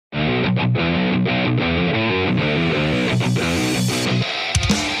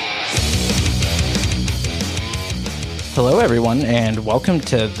Hello, everyone, and welcome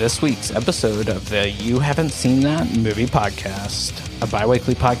to this week's episode of the You Haven't Seen That Movie Podcast, a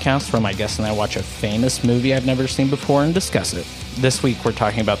bi-weekly podcast where my guest and I watch a famous movie I've never seen before and discuss it. This week, we're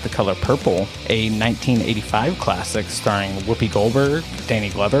talking about The Color Purple, a 1985 classic starring Whoopi Goldberg, Danny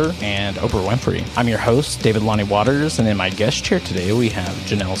Glover, and Oprah Winfrey. I'm your host, David Lonnie Waters, and in my guest chair today, we have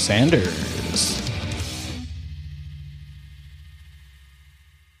Janelle Sanders.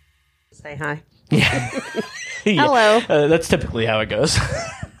 Say hi. Yeah. Hello. That's typically how it goes.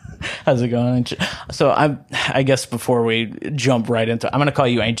 How's it going? So I guess before we jump right into it, I'm going to call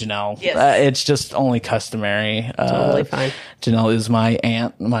you Aunt Janelle. Yes. It's just only customary. Totally fine. Janelle is my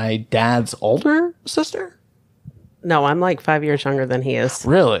aunt, my dad's older sister. No, I'm like 5 years younger than he is.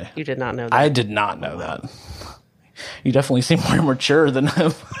 Really? You did not know that. I did not know that. You definitely seem more mature than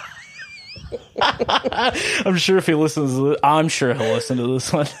him. I'm sure if he listens to this, I'm sure he'll listen to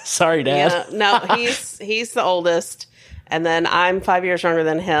this one. Sorry, Dad. Yeah, no, he's the oldest, and then I'm 5 years younger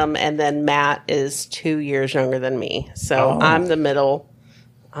than him, and then Matt is 2 years younger than me. So I'm the middle.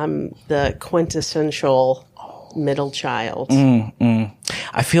 I'm the quintessential middle child.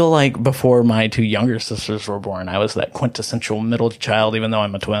 I feel like before my two younger sisters were born, I was that quintessential middle child, even though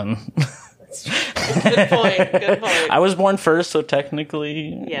I'm a twin. Good point. Good point. I was born first, so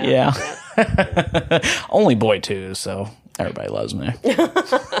technically, yeah. Only boy too, so everybody loves me.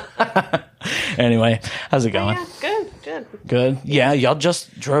 Anyway, how's it going? Yeah, good. Good. Yeah, y'all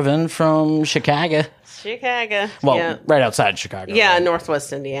just drove in from Chicago. Well, right outside Chicago. Yeah, right?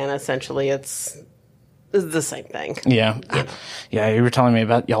 Northwest Indiana. Essentially, it's the same thing. Yeah. Yeah, you were telling me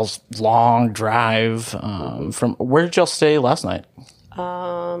about y'all's long drive from. Where did y'all stay last night?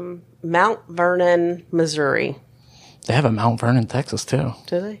 Mount Vernon, Missouri. They have a Mount Vernon, Texas, too.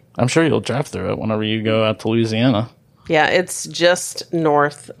 Do they? I'm sure you'll drive through it whenever you go out to Louisiana. Yeah, it's just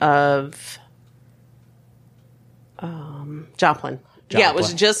north of Joplin. Yeah, it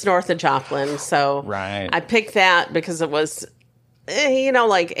was just north of Joplin. So right. I picked that because it was,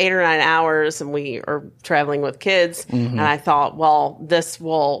 like 8 or 9 hours, and we are traveling with kids. Mm-hmm. And I thought, well, this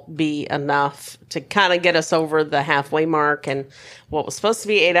will be enough to kind of get us over the halfway mark. And what was supposed to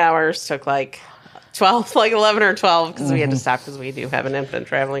be 8 hours took like 12, like 11 or 12, because we had to stop because we do have an infant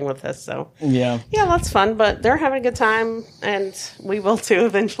traveling with us. So yeah, that's fun. But they're having a good time, and we will too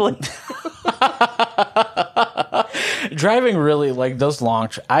eventually. Driving really, like, those long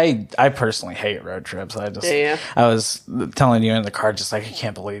I personally hate road trips. I was telling you in the car, just like, I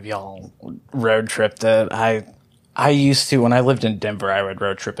can't believe y'all road tripped it. I used to, when I lived in Denver, I would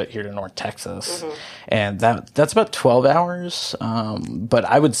road trip it here to North Texas, and that's about 12 hours. But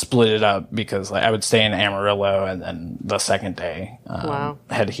I would split it up because I would stay in Amarillo, and then the second day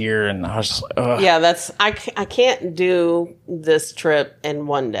head here, and I was just like, ugh. Yeah, I can't do this trip in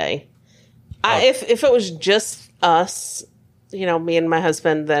one day. If it was just us, me and my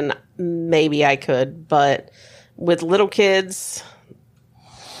husband, then maybe I could. But with little kids,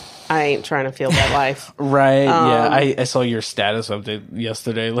 I ain't trying to feel that life. Right. Yeah. I saw your status update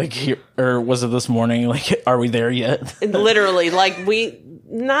yesterday, or was it this morning? Like, are we there yet? Literally, we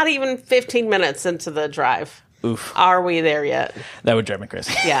not even 15 minutes into the drive. Oof. Are we there yet? That would drive me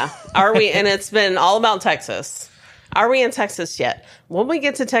crazy. Yeah. Are we? And it's been all about Texas. Are we in Texas yet? When we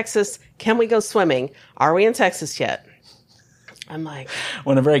get to Texas, can we go swimming? Are we in Texas yet? I'm like...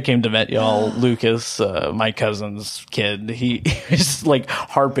 Whenever I came to meet y'all, Lucas, my cousin's kid, he was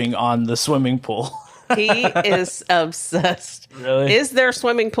harping on the swimming pool. He is obsessed. Really? Is there a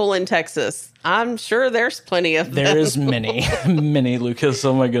swimming pool in Texas? I'm sure there's plenty of them. There is many, Lucas.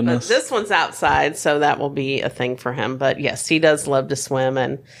 Oh, my goodness. But this one's outside, so that will be a thing for him. But, yes, he does love to swim,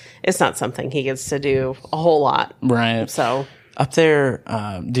 and it's not something he gets to do a whole lot. Right. So... Up there,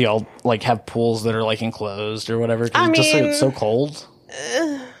 do y'all, have pools that are, enclosed or whatever? It's so cold.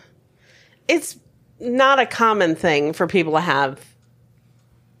 It's not a common thing for people to have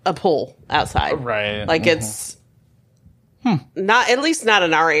a pool outside. Right. It's not, at least not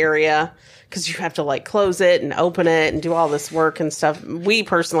in our area, because you have to close it and open it and do all this work and stuff. We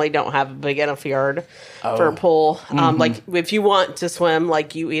personally don't have a big enough yard for a pool. If you want to swim,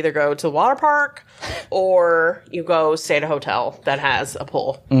 you either go to the water park or you go stay at a hotel that has a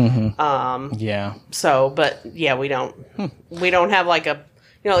pool. Yeah. So, but yeah, we don't have a,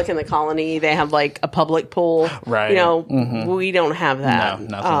 in the colony, they have a public pool. Right. We don't have that. No,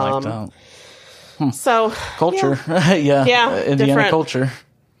 nothing like that. So. Culture. Yeah. Indiana different. Culture.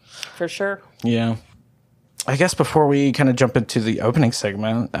 For sure. Yeah. I guess before we kind of jump into the opening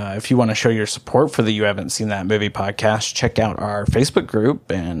segment, if you want to show your support for the You Haven't Seen That Movie podcast, check out our Facebook group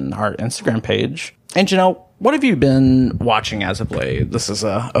and our Instagram page. And Janelle, what have you been watching as of late? This is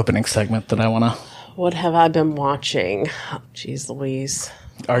a opening segment that I want to What have I been watching? Jeez Louise.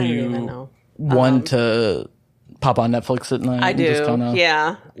 Are you one to pop on Netflix at night? I do. Just kinda...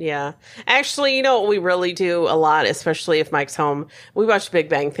 Yeah. Actually, you know what we really do a lot, especially if Mike's home? We watch Big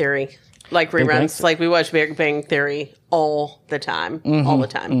Bang Theory. Like reruns. Like we watch Big Bang Theory all the time. Mm-hmm, all the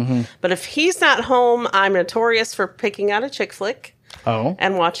time. Mm-hmm. But if he's not home, I'm notorious for picking out a chick flick. Oh.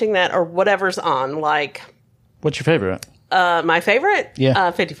 And watching that or whatever's on. Like, what's your favorite? My favorite?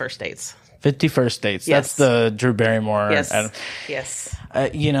 Yeah. 50 First Dates. 50 First Dates. Yes. That's the Drew Barrymore. Yes. Yes.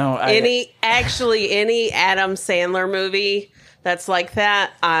 You know, any Adam Sandler movie that's like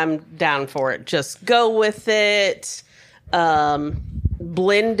that, I'm down for it. Just go with it.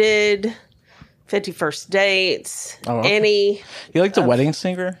 Blended, 50 First Dates, any. You like The Wedding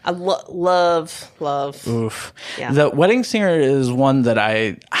Singer? I love. Oof. Yeah. The Wedding Singer is one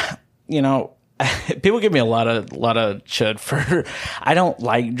that people give me a lot of shit for. I don't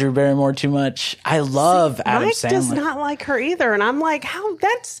like Drew Barrymore too much. I love Adam Sandler. Mike does not like her either, and I'm like, how?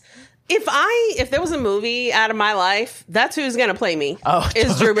 That's if there was a movie out of my life, that's who's gonna play me.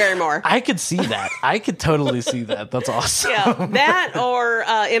 Is Drew Barrymore. I could see that. I could totally see that. That's awesome. Yeah, that or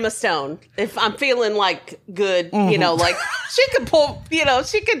Emma Stone. If I'm feeling like good, like she could pull.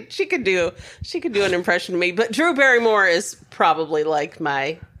 She could do an impression of me. But Drew Barrymore is probably like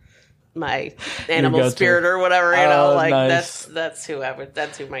my animal spirit or whatever, nice. that's who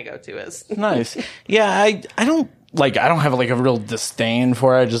my go-to is. Nice. Yeah, I don't have like a real disdain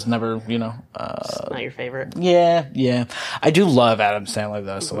for it. I just never, It's not your favorite. Yeah. I do love Adam Sandler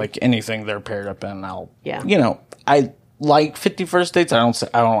though, so like anything they're paired up in, I like 50 First Dates. I don't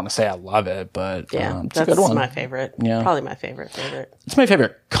want to say I love it, but it's a good one. That's my favorite. Yeah. Probably my favorite. It's my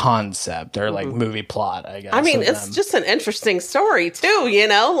favorite concept or like movie plot, I guess. I mean, it's just an interesting story too,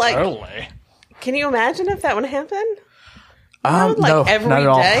 like totally. Can you imagine if that would happen? No, every not at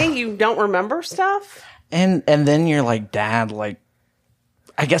all. day you don't remember stuff? And then you're like, dad, like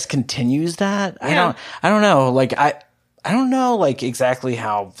I guess continues that. Yeah. I don't know. Like I don't know, like, exactly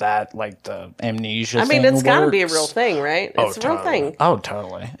how that, like, the amnesia thing it's got to be a real thing, right? It's a real thing. Oh,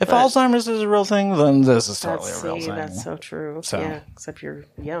 totally. If Alzheimer's is a real thing, then this is totally a real thing. That's so true. So. Yeah, except you're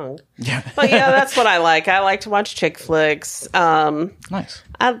young. Yeah. But, yeah, that's what I like. I like to watch chick flicks. Nice.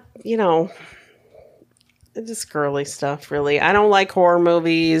 Just girly stuff, really. I don't like horror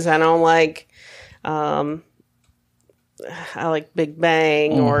movies. I don't like... I like Big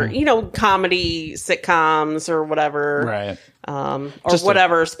Bang or, comedy sitcoms or whatever. Right. Or just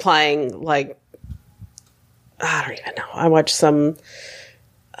whatever's playing. Like, I don't even know. I watched some,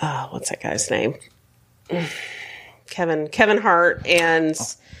 what's that guy's name? Kevin Hart and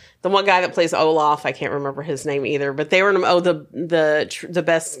the one guy that plays Olaf. I can't remember his name either, but they were in, the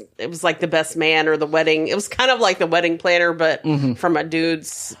best, it was like The Best Man or The Wedding. It was kind of like The Wedding Planner, but from a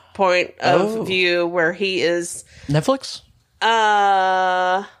dude's point of view where he is Netflix.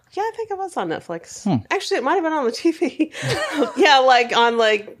 Yeah, I think it was on Netflix. Actually, it might have been on the TV. Yeah, like on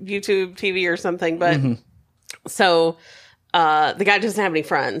like YouTube TV or something. But so the guy doesn't have any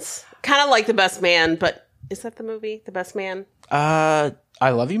friends. Kind of like The Best Man, but is that the movie The Best Man? I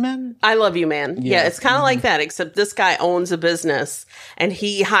Love You Man. I Love You Man. Yeah, it's kind of like that, except this guy owns a business and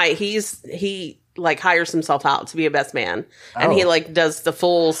he like hires himself out to be a best man, and he like does the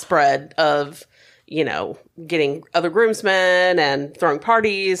full spread of getting other groomsmen and throwing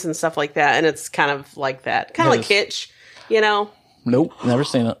parties and stuff like that, and it's kind of like that, kind of like Hitch, Nope, never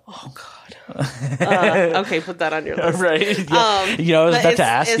seen it. Oh God. Okay, put that on your list. Right. Yeah. I was about to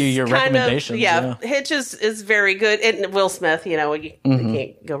ask you your recommendations. Hitch is very good. And Will Smith, you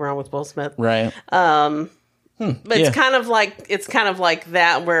can't go wrong with Will Smith. Right. But it's kind of like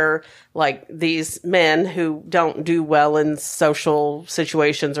that, where like these men who don't do well in social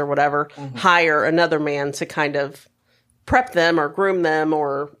situations or whatever hire another man to kind of prep them or groom them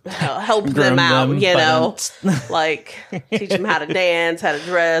or help them out, like teach them how to dance, how to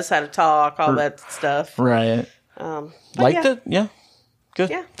dress, how to talk, all that stuff. Right. Liked it? Yeah.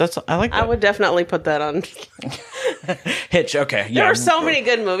 Good. Yeah. I like that. I would definitely put that on. Hitch. Okay. Yeah. There were so many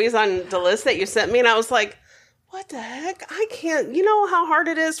good movies on the list that you sent me, and I was like, what the heck? I can't, how hard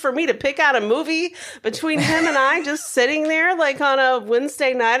it is for me to pick out a movie between him and I just sitting there like on a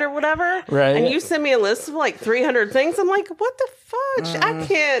Wednesday night or whatever. Right. And you send me a list of like 300 things. I'm like, what the fudge? I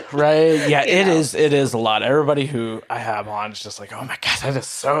can't. Right. Yeah, it is a lot. Everybody who I have on is just like, oh my God, that is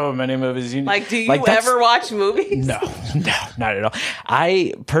so many movies. Do you ever watch movies? No, not at all.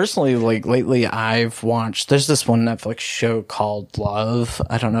 I personally, like lately there's this one Netflix show called Love.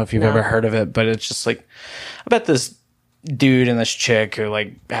 I don't know if you've ever heard of it, but it's just like about this dude and this chick who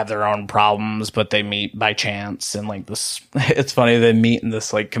like have their own problems, but they meet by chance. And like this, it's funny, they meet in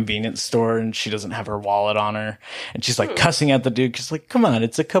this like convenience store and she doesn't have her wallet on her. And she's like cussing at the dude. Cause like, come on,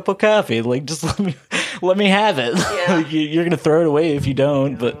 it's a cup of coffee. Like, just let me have it. Yeah. Like, you're going to throw it away if you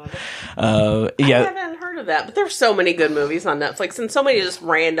don't. But, I haven't heard of that, but there's so many good movies on Netflix and so many just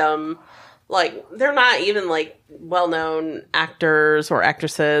random, like, they're not even like well-known actors or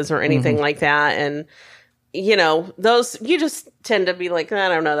actresses or anything like that. And, you know, those, you just tend to be like, I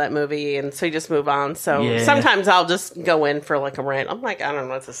don't know that movie. And so you just move on. So sometimes I'll just go in for like a rant. I'm like, I don't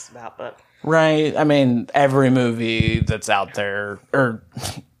know what this is about, but. Right. I mean, every movie that's out there, or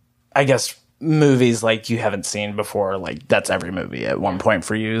I guess movies like you haven't seen before, like that's every movie at one point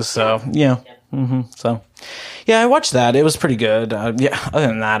for you. So, yeah. So, yeah, I watched that. It was pretty good. Other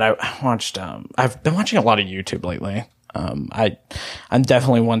than that, I watched, I've been watching a lot of YouTube lately. I'm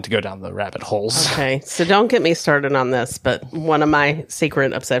definitely one to go down the rabbit holes. Okay, so don't get me started on this, but one of my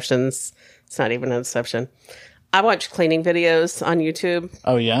secret obsessions, it's not even an obsession. I watch cleaning videos on YouTube.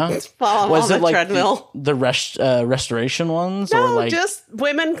 Oh yeah, was it like treadmill? the restoration ones? No, or like just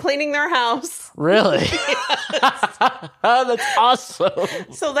women cleaning their house. Really? Oh, that's awesome.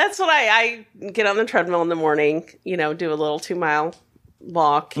 So that's what I get on the treadmill in the morning. You know, do a little 2-mile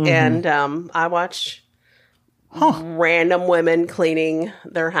walk, and I watch. Random women cleaning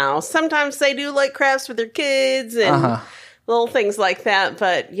their house. Sometimes they do like crafts with their kids and little things like that.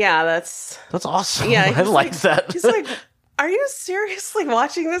 But yeah, that's awesome. Yeah, I like that. He's like, "Are you seriously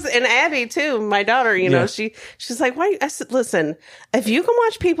watching this?" And Abby too, my daughter. You know, she's like, "Why?" I said, "Listen, if you can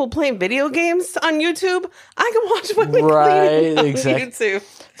watch people playing video games on YouTube, I can watch women cleaning on YouTube."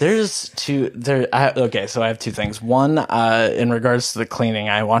 There's two. Okay, so I have two things. One, in regards to the cleaning,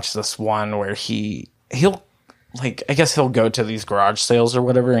 I watched this one where he'll. Like, I guess he'll go to these garage sales or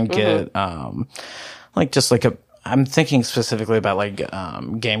whatever and get, like, just like I'm thinking specifically about like,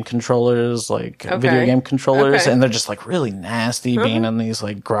 game controllers, like video game controllers, and they're just like really nasty being in these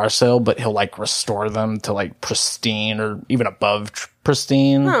like garage sale, but he'll like restore them to like pristine or even above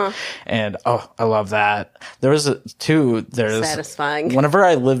pristine. And I love that. There's satisfying. Whenever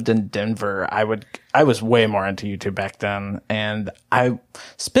I lived in Denver, I was way more into YouTube back then, and I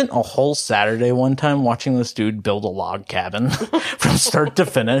spent a whole Saturday one time watching this dude build a log cabin from start to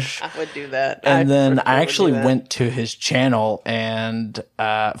finish. I would do that. And then I actually went to his channel and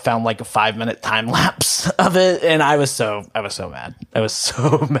found like a 5-minute time lapse of it, and I was so mad. I was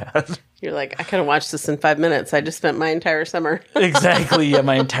so mad. You're like, I could have watched this in 5 minutes. I just spent my entire summer. Exactly. Yeah,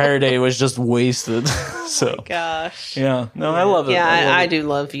 my entire day was just wasted. So, oh my gosh. Yeah. No, I love it. Yeah, I do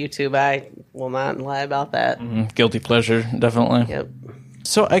love YouTube. I will not lie about that. Guilty pleasure, definitely. Yep.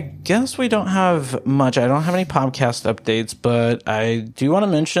 So I guess we don't have much. I don't have any podcast updates, but I do want to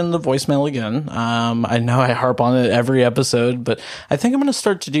mention the voicemail again. I know I harp on it every episode, but I think I'm going to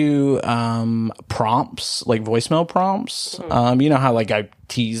start to do prompts, like voicemail prompts. You know how like I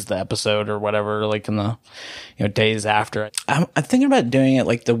tease the episode or whatever, like in the days after. I'm thinking about doing it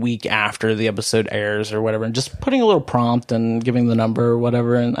like the week after the episode airs or whatever, and just putting a little prompt and giving the number or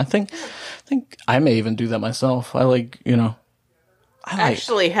whatever. And I think I may even do that myself. I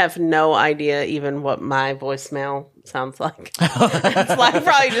actually have no idea even what my voicemail sounds like. It's like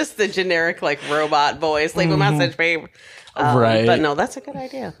probably just the generic like robot voice. Leave a message, babe. Right. But no, that's a good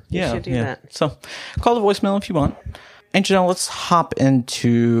idea. You should do that. So call the voicemail if you want. And Janelle, let's hop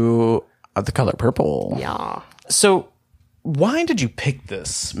into The Color Purple. Yeah. So why did you pick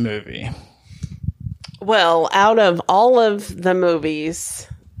this movie? Well, out of all of the movies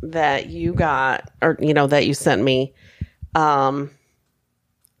that you got, or that you sent me, that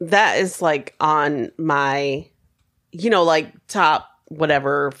is like on my, like top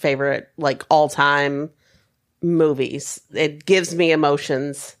whatever favorite, like all time movies. It gives me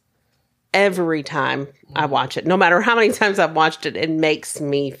emotions every time I watch it. No matter how many times I've watched it, it makes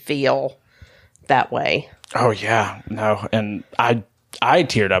me feel that way. Oh yeah, no, and I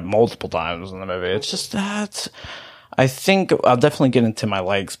teared up multiple times in the movie. It's just that. I think I'll definitely get into my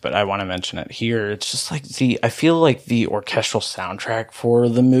likes, but I want to mention it here. It's just like I feel like the orchestral soundtrack for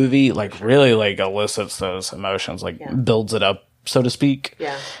the movie, like really like elicits those emotions, like builds it up, so to speak.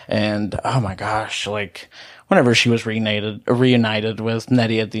 Yeah. And oh my gosh, like whenever she was reunited with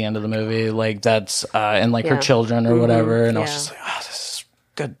Nettie at the end of the movie, like that's, and like her children or whatever. And I was just like, oh, this is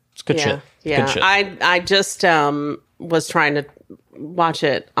good. It's good shit. Yeah. Good shit. I just, was trying to watch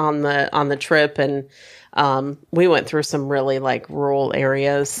it on the trip, and, we went through some really like rural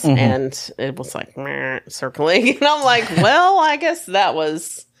areas, and it was like circling, and I'm like, well, I guess that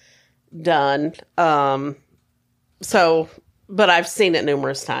was done. So, but I've seen it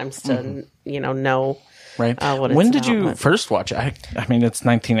numerous times to know Right. When did you first watch it? I mean, it's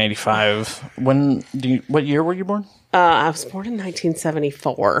 1985. What year were you born? I was born in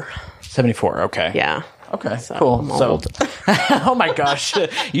 1974. 74. Okay. Yeah. Okay. So cool. So, oh my gosh,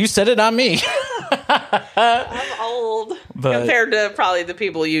 you said it on me. I'm old compared to probably the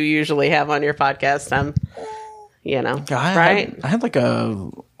people you usually have on your podcast. Right? I had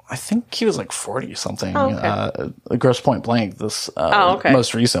I think he was like 40 something. Oh, okay. Gross Point Blank, this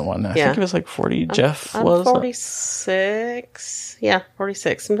most recent one. I think he was like 40. Jeff was 46. Yeah,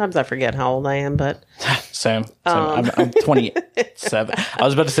 46. Sometimes I forget how old I am, but same. I'm 27. I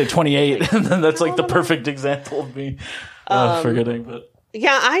was about to say 28, and then that's like the perfect example of me forgetting. But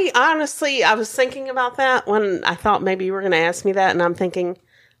yeah, I was thinking about that when I thought maybe you were going to ask me that, and I'm thinking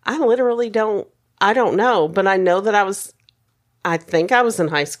I literally don't know, but I know that I think I was in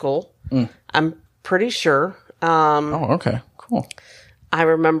high school. I'm pretty sure. Okay. Cool. I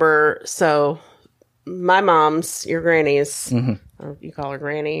remember, so my mom's, your granny's, or you call her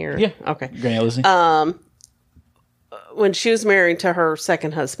Granny? Or yeah. Okay. Granny Lizzie. When she was married to her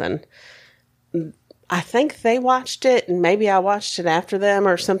second husband, I think they watched it, and maybe I watched it after them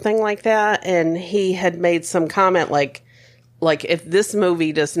or something like that, and he had made some comment like if this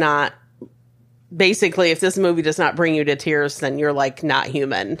movie does not bring you to tears, then you're like not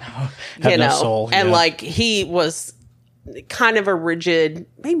human, no soul, and like he was kind of a rigid,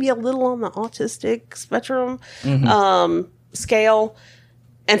 maybe a little on the autistic spectrum scale,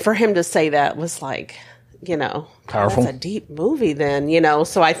 and for him to say that was like, powerful. That's a deep movie then,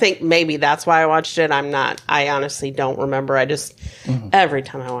 so I think maybe that's why I watched it. I honestly don't remember. I just every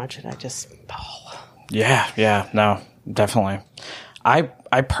time I watch it I just yeah, no, definitely.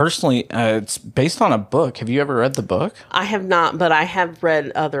 I personally, it's based on a book. Have you ever read the book? I have not, but I have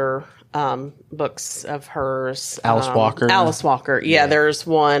read other books of hers. Alice Walker. Alice Walker. Yeah, there's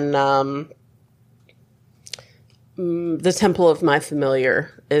one, The Temple of My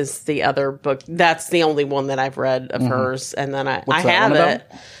Familiar is the other book. That's the only one that I've read of hers. And then I have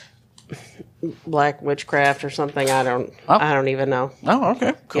it. Black Witchcraft or something. I don't even know. Oh,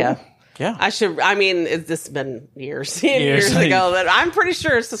 okay. Cool. Yeah. Yeah. This has been years ago, but I'm pretty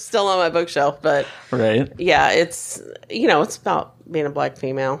sure it's still on my bookshelf. But right. Yeah, it's about being a black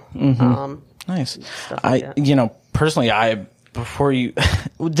female. Nice. Like personally,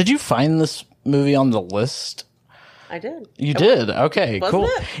 did you find this movie on the list? I did. You did? Okay, Wasn't cool.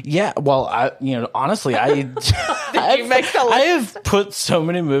 it? Yeah, well, honestly, I have put so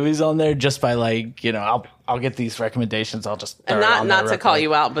many movies on there just by I'll get these recommendations. I'll just throw and not to call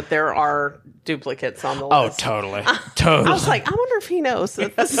you out, but there are duplicates on the list. Oh, totally. Totally. I was like, I wonder if he knows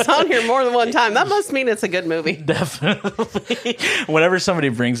that this is on here more than one time. That must mean it's a good movie. Definitely. Whenever somebody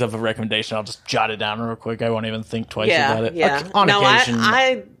brings up a recommendation, I'll just jot it down real quick. I won't even think twice about it. Yeah. On occasion.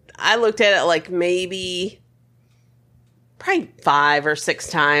 I looked at it like maybe probably 5 or 6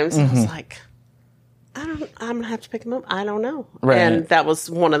 times. I was like, I'm going to have to pick them up. I don't know. Right. And that was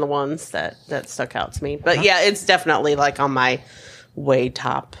one of the ones that stuck out to me. But yeah, it's definitely like on my way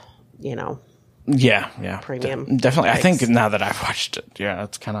top, Yeah. premium. Definitely. Picks. I think now that I've watched it,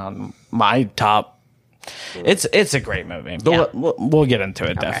 it's kind of on my top. It's a great movie, but we'll get into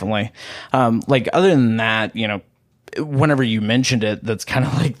it. Okay. Definitely. Other than that, whenever you mentioned it, that's kind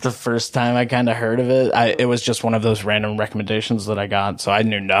of like the first time I kind of heard of it. It was just one of those random recommendations that I got, so I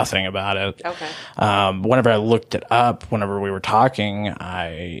knew nothing about it. Okay. Whenever I looked it up, whenever we were talking,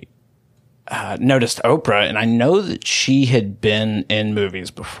 I noticed Oprah, and I know that she had been in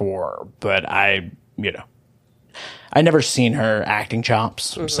movies before, but I never seen her acting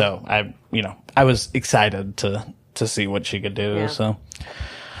chops, so I was excited to see what she could do. Yeah. So.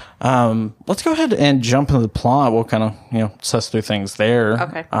 Let's go ahead and jump into the plot. We'll kind of, suss through things there.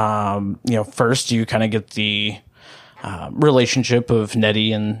 Okay. First you kind of get the, relationship of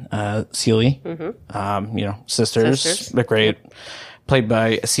Nettie and, Celie, sisters. They're great.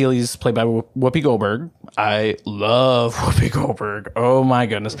 Celie's played by Whoopi Goldberg. I love Whoopi Goldberg. Oh my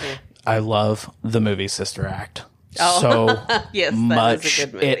goodness. I love the movie Sister Act. So yes, much a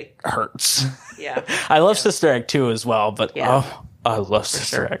good movie. It hurts. Yeah. I love Sister Act 2 as well, but I love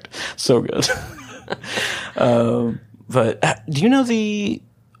Sister Act. So good. But do you know the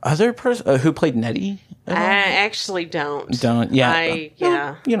other person who played Nettie? I actually don't. Yeah.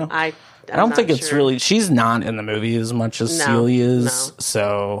 I don't think it's really. She's not in the movie as much as Celia is. No.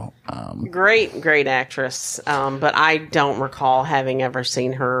 So great actress. But I don't recall having ever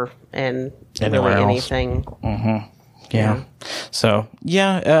seen her in anywhere really else. Anything. Mm-hmm. Yeah. So,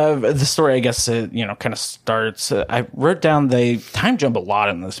 the story, I guess, kind of starts. I wrote down they time jump a lot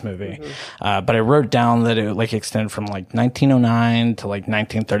in this movie, but I wrote down that it extended from 1909 to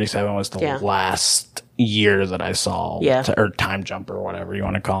 1937 was the last, year that I saw, or time jump or whatever you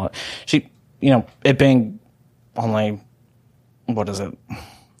want to call it. She, it being only, what is it?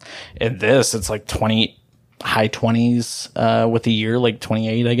 In this, it's like high 20s with a year, like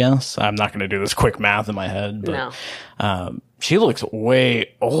 28, I guess. I'm not going to do this quick math in my head, but she looks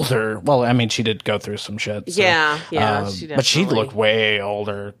way older. Well, I mean, she did go through some shit. So, she definitely. But she looked way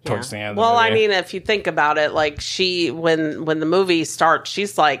older towards the end. Well, of the I mean, if you think about it, like when the movie starts,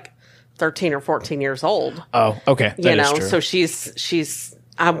 she's like 13 or 14 years old. Oh, okay. That is true. So she's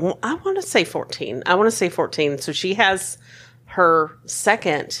I want to say 14. I want to say 14. So she has her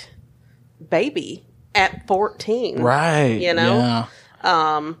second baby at 14. Right. Yeah.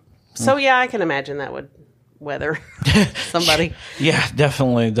 So I can imagine that would weather somebody. Yeah,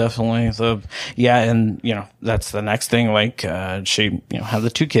 definitely. So and that's the next thing. Like she had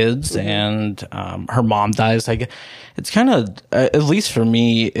the two kids, and her mom dies. Like it's kind of at least for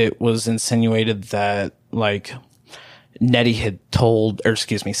me, it was insinuated that like Nettie had told, or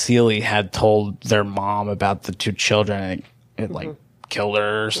excuse me, Celie had told their mom about the two children, and it like killed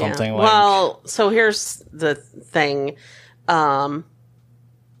her or something. Like, well, so here's the thing.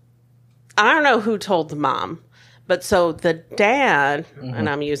 I don't know who told the mom, but so the dad, and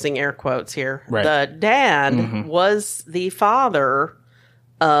I'm using air quotes here, the dad was the father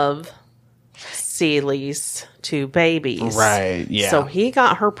of Celie's two babies. Right, yeah. So he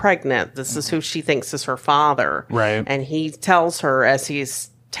got her pregnant. This is who she thinks is her father. Right. And he tells her as he's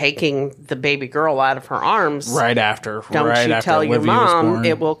taking the baby girl out of her arms. Right after. Don't you tell your mom,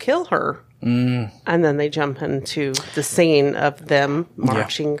 it will kill her. And then they jump into the scene of them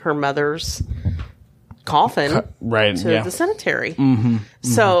marching her mother's coffin to the cemetery.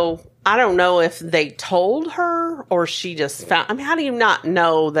 So I don't know if they told her or she just found. I mean, how do you not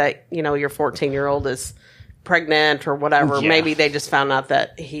know that your 14-year-old is pregnant or whatever? Maybe they just found out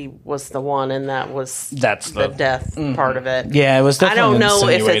that he was the one, and that's the death part of it. Yeah, it was definitely. I don't know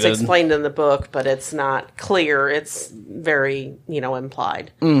if it's explained in the book, but it's not clear. It's very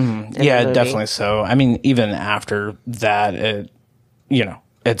implied. Yeah, definitely so. I mean, even after that,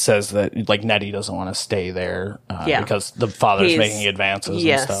 it says that like Nettie doesn't want to stay there because the father's making advances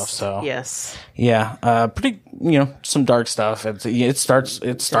and stuff. So pretty some dark stuff. It starts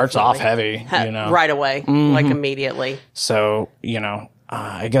off heavy, right away, like immediately. So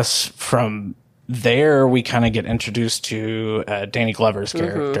I guess from there we kind of get introduced to Danny Glover's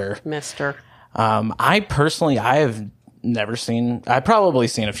character, Mister. I have never seen. I've probably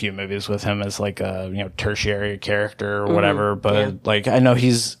seen a few movies with him as like a tertiary character or whatever, but like I know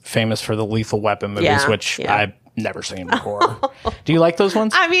he's famous for the Lethal Weapon movies, which I've never seen before. Do you like those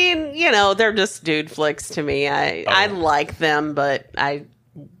ones? I mean, they're just dude flicks to me. I like them, but I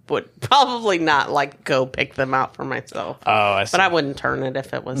would probably not like go pick them out for myself. Oh, I see. But I wouldn't turn it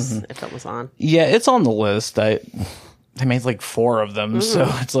if it was on. Yeah, it's on the list. They made like 4 of them, so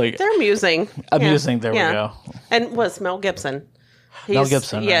it's like they're amusing. There we go. And was Mel Gibson? Mel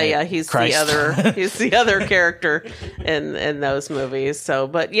Gibson. Yeah. He's the other character in those movies. So,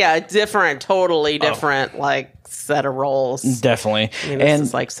 but totally different, like set of roles. Definitely. This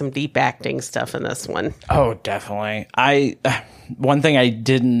is like some deep acting stuff in this one. Oh, definitely. One thing I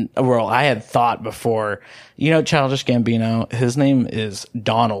had thought before, Childish Gambino, his name is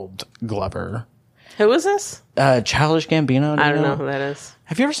Donald Glover. Who is this? Childish Gambino. I don't know who that is.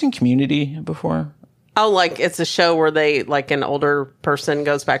 Have you ever seen Community before? Oh, like it's a show where they like an older person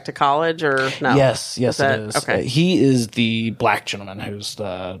goes back to college, or no? Yes, it is. Okay. He is the black gentleman who's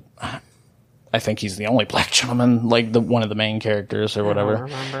I think he's the only black gentleman, like one of the main characters or whatever. I don't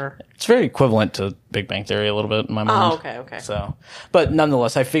remember. It's very equivalent to Big Bang Theory a little bit in my mind. Oh, okay. So, but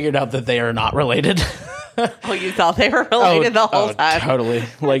nonetheless, I figured out that they are not related. Oh, you thought they were related the whole time? Totally.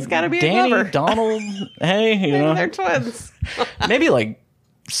 Like gotta be Danny, Donald. Hey, maybe they're twins. Maybe like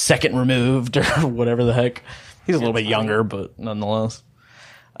second removed or whatever the heck. He's a little bit younger, but nonetheless.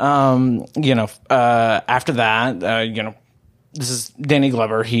 After that, this is Danny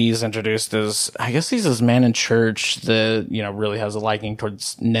Glover. He's introduced as, I guess he's this man in church that, really has a liking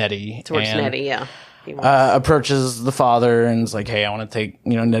towards Nettie. Nettie, yeah. Approaches the father and is like, hey, I want to take,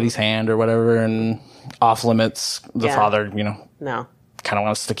 Nettie's hand or whatever, and off limits. The father, no, kind of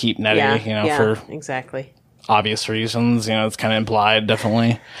wants to keep Nettie, for exactly obvious reasons. It's kind of implied,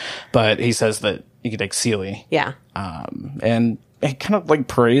 definitely. But he says that he could take Celie. Yeah. And it kind of like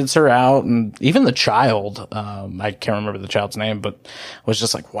parades her out, and even the child, I can't remember the child's name, but was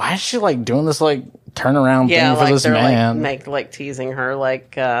just like, why is she like doing this like turnaround thing for this man? Like teasing her,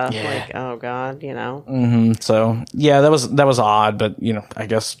 like oh god, So that was odd, but I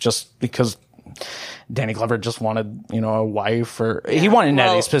guess just because Danny Glover just wanted, a wife, or he wanted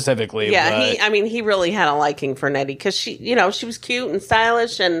Nettie specifically. Yeah, he really had a liking for Nettie because she was cute and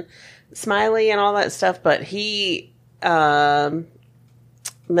stylish and smiley and all that stuff. But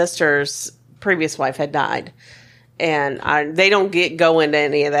Mister's previous wife had died. And they don't go into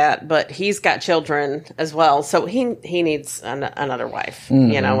any of that, but he's got children as well, so he needs another wife,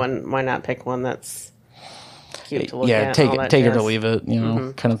 and why not pick one that's cute to look at? Yeah, take it or leave it,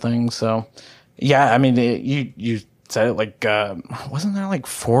 kind of thing. So, yeah, I mean, you said it like, wasn't there like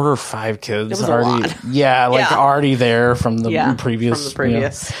 4 or 5 kids already? Already there from the previous. From the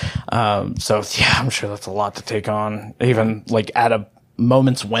previous. So yeah, I'm sure that's a lot to take on, even like at a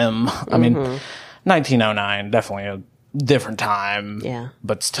moment's whim. I mean. 1909, definitely a different time. Yeah.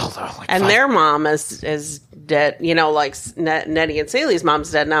 But still, though. Their mom is dead, like Nettie and Sally's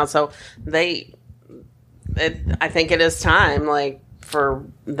mom's dead now. So I think it is time, for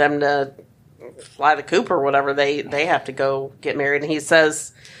them to fly the coop or whatever. They have to go get married. And he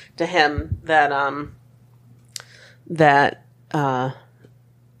says to him that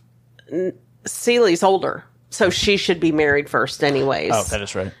Sally's older. So she should be married first anyways. Oh, that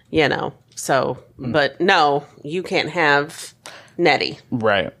is right. So, but no, you can't have Nettie.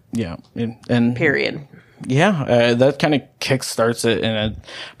 Right. Yeah. And period. Yeah. That kind of kickstarts it. And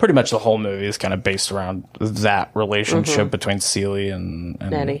pretty much the whole movie is kind of based around that relationship between Celie and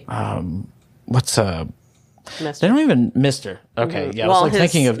Nettie. They don't even Mister. Okay. Yeah. I was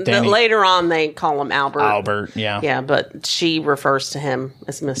thinking of Danny. Later on, they call him Albert. Albert. Yeah. Yeah. But she refers to him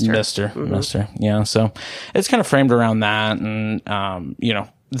as Mister. Mister. Yeah. So it's kind of framed around that. And,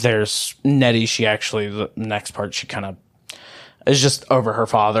 there's Nettie. She actually, the next part, she kind of is just over her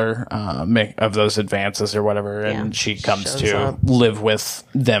father of those advances or whatever, and she comes to live with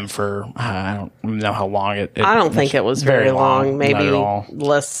them for I don't know how long it I don't think it was very long. Maybe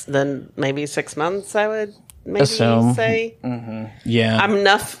less than maybe 6 months. I would maybe say. Yeah,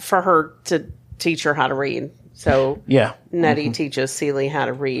 enough for her to teach her how to read. So Nettie teaches Celie how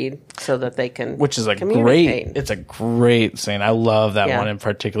to read so that they can, which is great. It's a great scene. I love that one in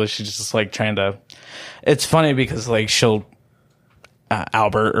particular. She's just trying to. It's funny because she'll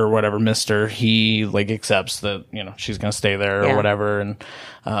Albert or whatever, Mister. He accepts that she's gonna stay there or whatever, and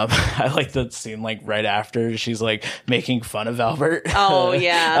I like that scene right after she's making fun of Albert. Oh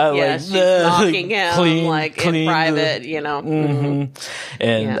yeah, she's mocking him in private,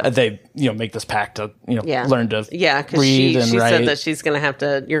 and they make this pact to learn to because read she write. said that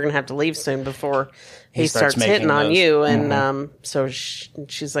you're gonna have to leave soon before he starts hitting on you, and so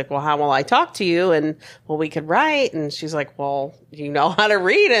she's like, well, how will I talk to you? And well, we could write, and she's like, well, you know how to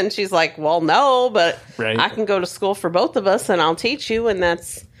read? And she's like, well, no, but I can go to school for both of us, and I'll teach you. And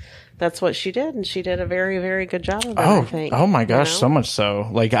that's what she did, and she did a very, very good job of it, I think. Oh my gosh, so much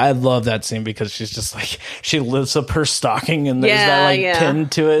so. I love that scene because she's just she lifts up her stocking and there's that pin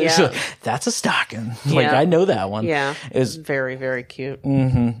to it. So, that's a stocking. I know that one. Yeah, it's very, very cute.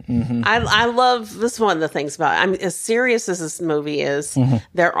 I love this. One of the things about as serious as this movie is,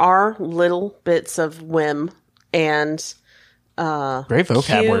 there are little bits of whim and great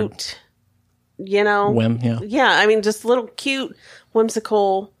vocab word. Whim. Yeah. Just little cute,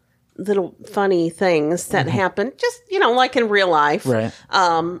 whimsical, little funny things that happen just like in real life, right?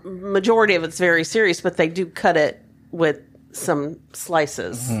 Majority of it's very serious, but they do cut it with some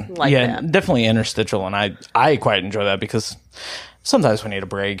slices that. Definitely interstitial, and I quite enjoy that because sometimes we need a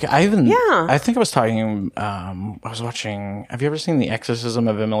break. I think I was talking I was watching, have you ever seen The Exorcism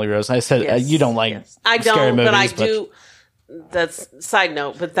of Emily Rose? I said you don't like I scary don't movies, but I do. That's side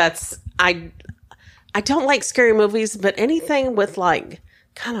note, but that's I don't like scary movies, but anything with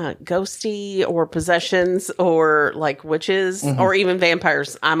kind of ghosty or possessions or witches or even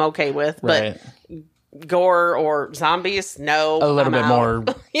vampires I'm okay with, but gore or zombies, no. A little bit more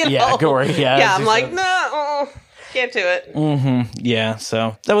gory. I'm no, can't do it. Yeah,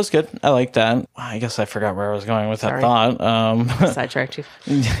 so that was good. I like that. I guess I forgot where I was going with that thought. Sidetracked you.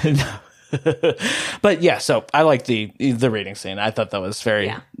 But yeah, so I like the reading scene. I thought that was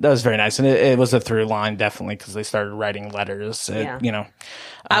very nice, and it was a through line definitely because they started writing letters.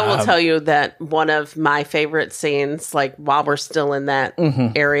 I will tell you that one of my favorite scenes, while we're still in that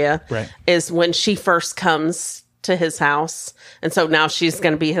area, is when she first comes to his house, and so now she's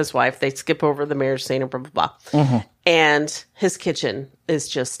going to be his wife. They skip over the marriage scene and blah blah blah, and his kitchen is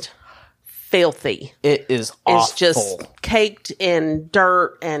just filthy. It is awful. It's just caked in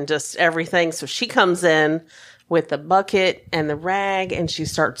dirt and just everything. So she comes in with the bucket and the rag, and she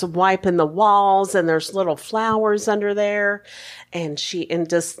starts wiping the walls, and there's little flowers under there, and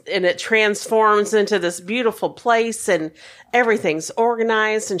it transforms into this beautiful place, and everything's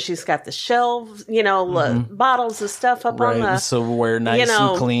organized, and she's got the shelves, bottles of stuff up on the silverware, nice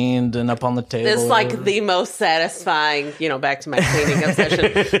and cleaned and up on the table. It's like the most satisfying, back to my cleaning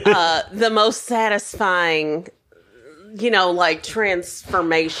obsession, the most satisfying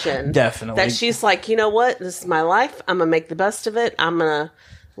transformation. Definitely. That she's like, you know what? This is my life. I'm going to make the best of it. I'm going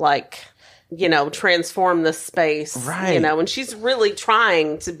to, transform this space. Right. And she's really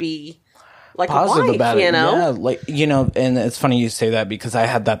trying to be like positive a wife, about it. Yeah. And it's funny you say that because I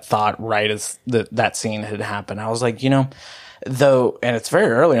had that thought right as that scene had happened. I was like, though, and it's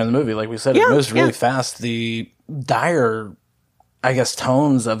very early in the movie, like we said, it moves really fast. The dire, I guess,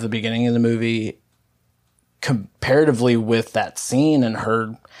 tones of the beginning of the movie comparatively with that scene and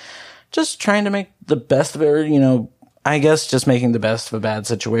her just trying to make the best of it, I guess just making the best of a bad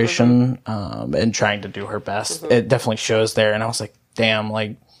situation, and trying to do her best. It definitely shows there. And I was like, damn,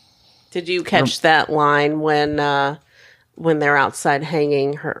 like. Did you catch that line when they're outside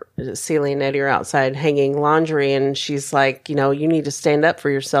hanging Celie and Eddie are outside hanging laundry, and she's like, you need to stand up for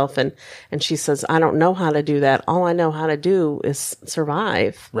yourself. And she says, I don't know how to do that. All I know how to do is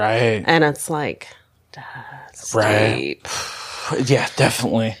survive. Right. And it's like, that's deep. Yeah,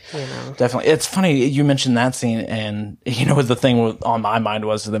 definitely. Definitely. It's funny you mentioned that scene, and what the thing on my mind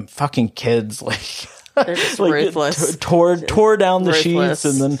was them fucking kids, like they're just ruthless. Tore down the sheets,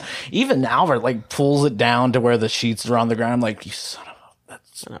 and then even Albert like pulls it down to where the sheets are on the ground. I'm like, you son of a.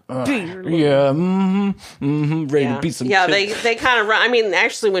 Ready to beat some. Yeah, shit. they kind of run. I mean,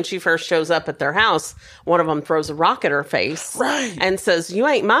 actually, when she first shows up at their house, one of them throws a rock at her face, right, and says, "You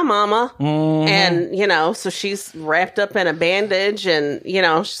ain't my mama." And so she's wrapped up in a bandage, and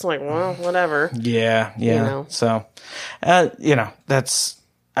she's like, "Well, whatever." Yeah. So, that's.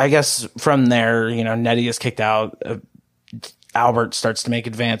 I guess from there, Nettie is kicked out. Albert starts to make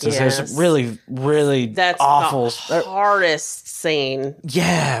advances. Yes. There's really, really awful. That's the hardest scene.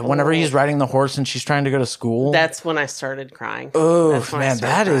 Yeah, whenever he's riding the horse and she's trying to go to school. That's when I started crying. Oh man,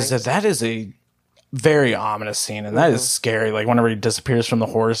 that is a very ominous scene, and that is scary. Like whenever he disappears from the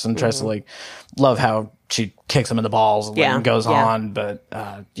horse and tries to love how she kicks him in the balls and goes on. But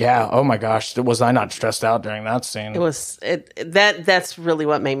oh my gosh, was I not stressed out during that scene? It was that's really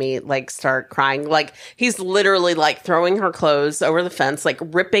what made me start crying. Like he's literally throwing her clothes over the fence,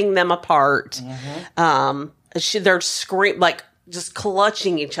 ripping them apart. They're screaming just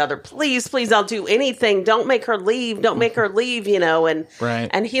clutching each other. Please, I'll do anything. Don't make her leave. Don't make her leave. And right.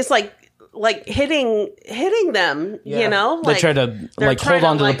 And he's hitting them, they try to hold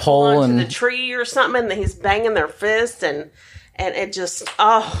onto the pole and the tree or something, and he's banging their fist, and it just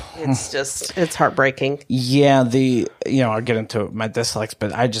it's heartbreaking. Yeah, I'll get into my dislikes,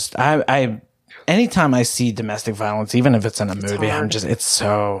 but I anytime I see domestic violence, even if it's in a movie, it's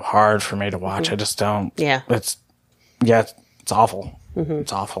so hard for me to watch. I just don't. Yeah, it's awful.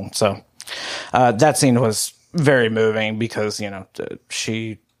 It's awful. So that scene was very moving because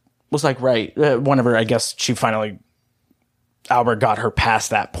she was whenever I guess she finally Albert got her past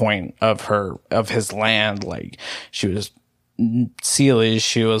that point of his land, she was Celie,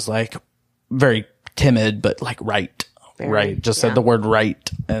 she was very timid but right. Said the word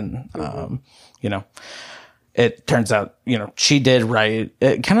right, and it turns out she did right.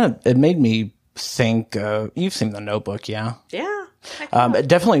 It made me think you've seen The Notebook, yeah. It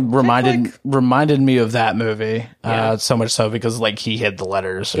definitely reminded me of that movie. So much so because he hid the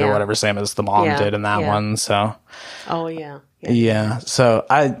letters or whatever, same as the mom did in that one. So, So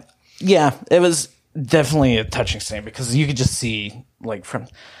it was definitely a touching scene because you could just see from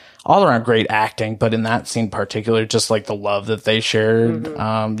all around great acting, but in that scene particular, just the love that they shared.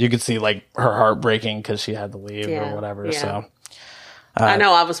 You could see her heart breaking because she had to leave or whatever. Yeah. So. I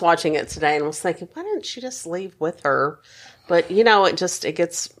know I was watching it today and was thinking, why didn't she just leave with her? But, it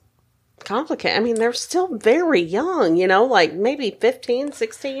gets complicated. I mean, they're still very young, maybe 15,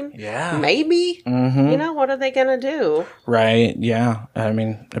 16. Yeah. Maybe. What are they going to do? Right. Yeah. I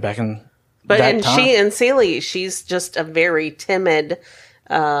mean, back in But and time. She and Celie, she's just a very timid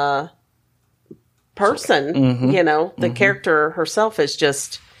person. The character herself is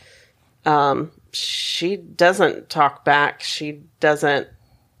just, she doesn't talk back. She doesn't,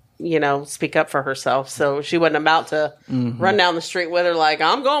 speak up for herself. So she wasn't about to run down the street with her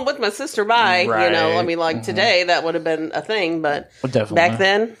I'm going with my sister, bye. Right. I mean, today that would have been a thing, but back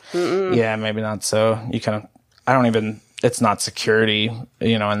then, yeah, maybe not so. It's not security,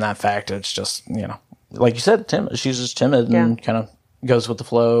 in that fact. It's just, like you said, timid. She's just timid and kind of goes with the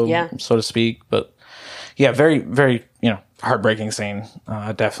flow, so to speak. But, yeah, very, very, heartbreaking scene,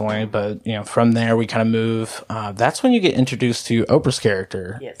 definitely. But, from there we kind of move. That's when you get introduced to Oprah's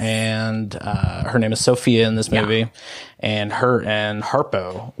character. Yes. And her name is Sofia in this movie. And her and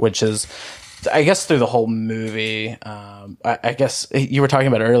Harpo, which is, I guess, through the whole movie, I guess you were talking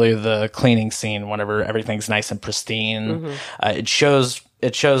about earlier, the cleaning scene, whenever everything's nice and pristine.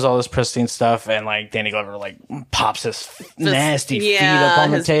 It shows all this pristine stuff, and like Danny Glover like pops his nasty feet up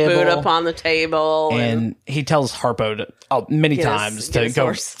on the table, boot up on the table, and he tells Harpo many times to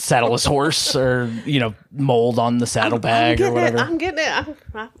go saddle his horse or mold on the saddlebag or whatever. I'm getting it.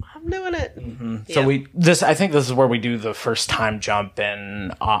 I'm doing it. Mm-hmm. Yeah. So I think this is where we do the first time jump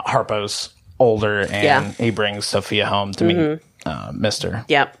in Harpo's older, and he brings Sofia home to meet Mister.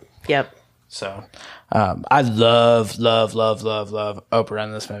 Yep. So I love Oprah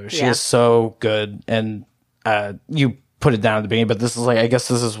in this movie. She is so good, and you put it down at the beginning, but this is I guess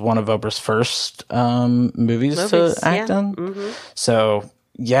this is one of Oprah's first movies to act in. Mm-hmm. So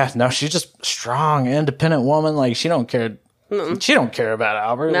she's just strong, independent woman. Like she don't care. She don't care about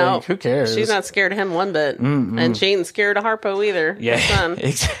Albert. No, like, who cares? She's not scared of him one bit, and she ain't scared of Harpo either. Yeah,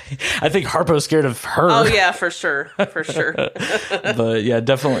 exactly. I think Harpo's scared of her. Oh yeah, for sure. But yeah,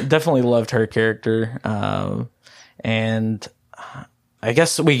 definitely loved her character, and I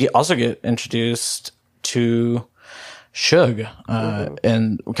guess we also get introduced to Suge,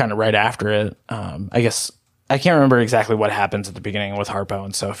 and kind of right after it. I guess I can't remember exactly what happens at the beginning with Harpo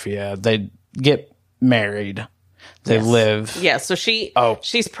and Sofia. They get married. They live. Yeah, so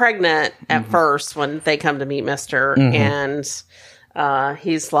she's pregnant at first when they come to meet Mister, and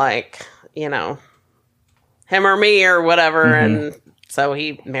he's like, him or me or whatever, and so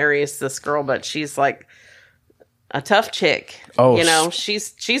he marries this girl, but she's like a tough chick. Oh,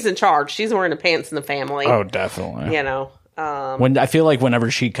 she's in charge. She's wearing the pants in the family. Oh, definitely. When I feel like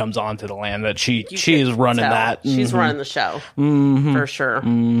whenever she comes onto the land, that she is running that. She's running the show for sure.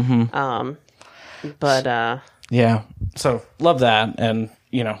 But yeah, so love that, and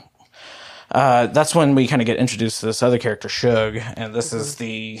that's when we kind of get introduced to this other character, Suge, and this is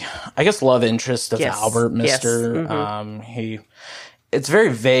the, I guess, love interest of Albert, Mister. Yes. It's very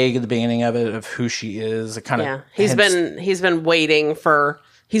vague at the beginning of it of who she is. It kind of he's been waiting for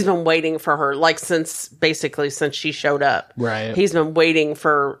her like since she showed up. Right, he's been waiting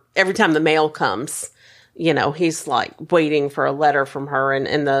for every time the mail comes. He's like waiting for a letter from her. And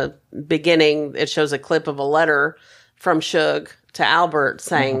in the beginning, it shows a clip of a letter from Suge to Albert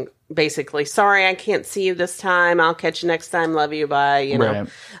saying, basically, sorry, I can't see you this time. I'll catch you next time. Love you. Bye.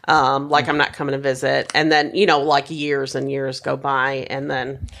 Like I'm not coming to visit. And then, like years and years go by. And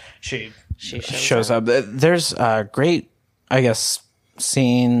then she shows up. There's a great, I guess,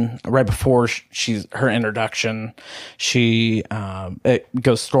 scene right before her introduction. It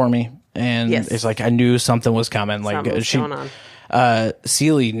goes stormy. And it's like I knew something was coming. Like going on.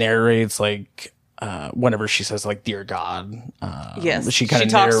 Celie narrates whenever she says like "Dear God." She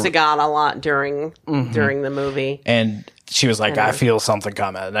talks to God a lot during the movie. And she was like, "I feel something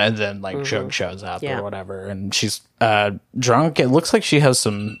coming," and then Suge shows up or whatever, and she's drunk. It looks like she has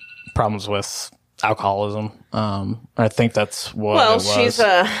some problems with alcoholism. I think that's what. Well, it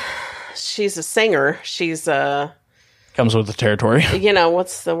was. she's a singer. She's comes with the territory.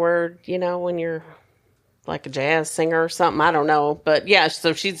 What's the word? When you're like a jazz singer or something. I don't know, but yeah.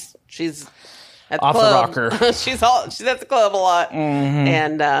 So she's at the off club. the rocker. she's at the club a lot,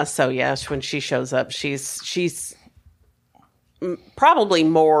 and so when she shows up, she's probably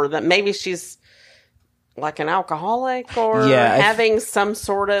more than maybe she's like an alcoholic or having some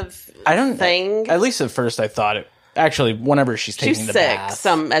sort of thing. At least at first, I thought it. Actually, whenever she's taking the sick, bath,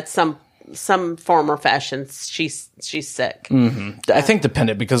 at some form or fashion, she's sick. I think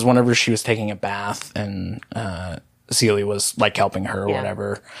dependent because whenever she was taking a bath and Celie was like helping her or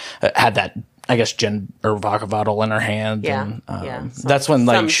whatever, had that I guess gin or vodka bottle in her hand. And, that's when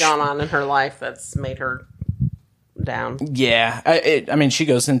like something's gone on in her life that's made her down. Yeah, I mean, she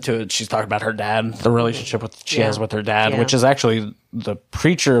goes into it. She's talking about her dad, the relationship she has with her dad, which is actually the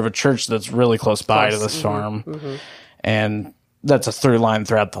preacher of a church that's really close by to this farm, and that's a through line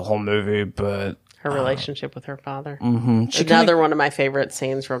throughout the whole movie. But her relationship with her father. Another one of my favorite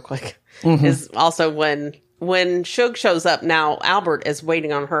scenes, real quick, is also when Suge shows up. Now Albert is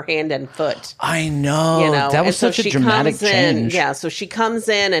waiting on her hand and foot. I know, that was such a dramatic change. So she comes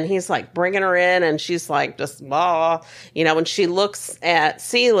in and he's like bringing her in, and she's like just blah. When she looks at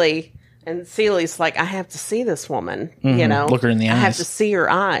Celie, and Celie's like, I have to see this woman. Look her in the eyes. I have to see her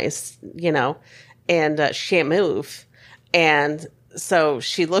eyes. And she can't move. And so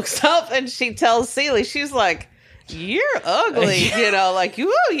she looks up and she tells Celie, she's like, you're ugly, you know, like,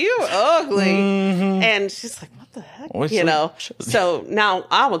 you're ugly. Mm-hmm. And she's like, what the heck, you know? So now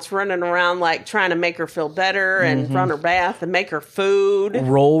I was running around, like, trying to make her feel better and run her bath and make her food.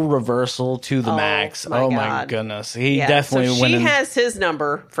 Role reversal to the max. My goodness. He definitely so went she has his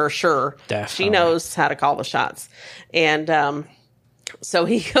number for sure. Definitely. She knows how to call the shots. And, so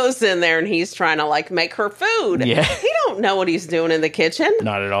he goes in there and he's trying to like make her food. Yeah. He don't know what he's doing in the kitchen.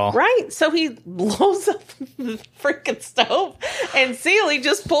 Not at all. Right? So he blows up the freaking stove and Celie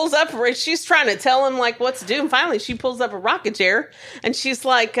just pulls up. She's trying to tell him like what to do. And finally she pulls up a rocking chair and she's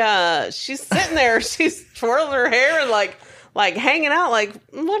like, she's sitting there. She's twirling her hair and like hanging out, like,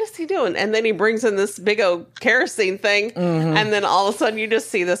 what is he doing? And then he brings in this big old kerosene thing, and then all of a sudden you just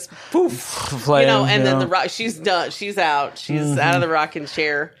see this poof, flame, you know, and then she's done. She's out. She's out of the rocking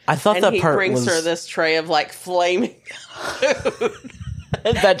chair. I thought that part brings her this tray of like flaming food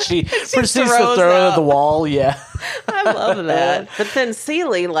that she proceeds to throw at the wall. Yeah, I love that. But then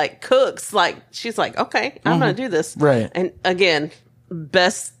Celie like cooks, like she's like, okay, I'm gonna do this, right? And again,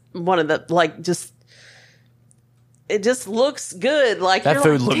 one of the like just. It just looks good. Like that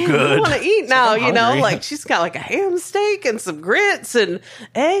food looked good. I want to eat now, you know. Like she's got like a ham steak and some grits and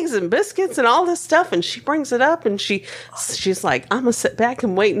eggs and biscuits and all this stuff. And she brings it up and she's like, I'm gonna sit back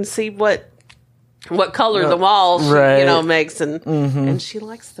and wait and see what color the walls you know makes. And she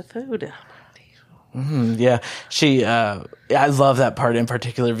likes the food. Yeah, I love that part in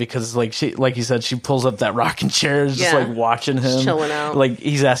particular because, like you said, she pulls up that rocking chair, just like watching him, just chilling out. Like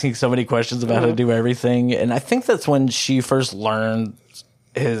he's asking so many questions about how to do everything, and I think that's when she first learned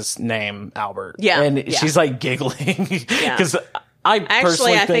his name, Albert. Yeah, and she's like giggling because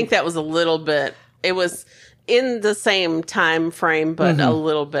I think that was a little bit. It was in the same time frame, but a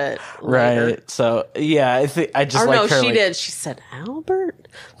little bit later. Right. So yeah, I just like her. She did. She said Albert,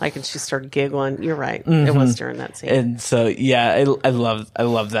 like, and she started giggling. You're right. It was during that scene. And so yeah, I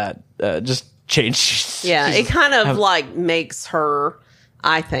love that. Just change. Yeah, it kind of like makes her,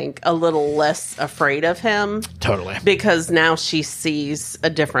 I think, a little less afraid of him. Totally. Because now she sees a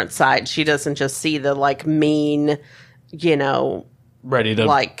different side. She doesn't just see the like mean, you know, ready to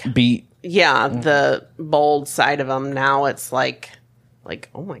like beat. Yeah, the bold side of him. Now it's like,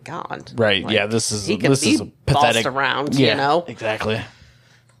 oh my God. Right. Like, yeah. This is a pathetic bossed around. Yeah, you know. Exactly.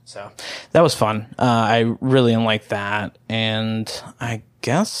 So that was fun. I really liked that, and I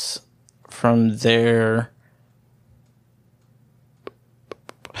guess from there,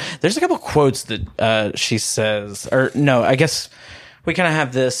 there's a couple quotes that she says, or no, I guess we kind of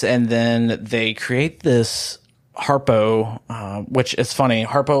have this, and then they create this. Harpo, which is funny.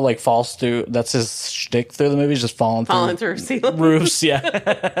 Harpo like falls through. That's his shtick through the movie, just falling through roofs.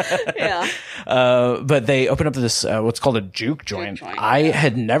 Yeah. But they open up this what's called a juke joint. I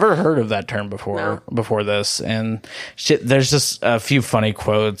had never heard of that term before this, and there's just a few funny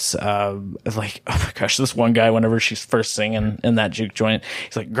quotes. Like, oh my gosh, this one guy, whenever she's first singing in that juke joint,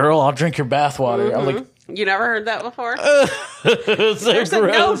 he's like, "Girl, I'll drink your bathwater." I'm like. You never heard that before? There's a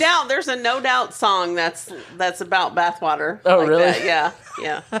No Doubt. There's a No Doubt song that's about bathwater. Oh, like really? That.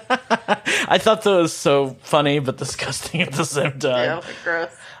 Yeah. I thought that was so funny but disgusting at the same time. Yeah,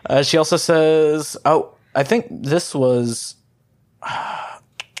 gross. She also says, I think this was... I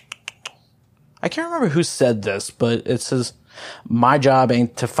can't remember who said this, but it says, my job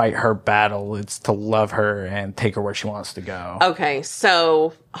ain't to fight her battle. It's to love her and take her where she wants to go. Okay,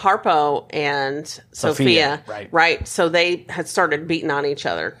 so Harpo and Sofia, right? So they had started beating on each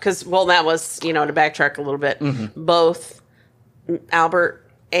other. Because, well, that was, to backtrack a little bit, both Albert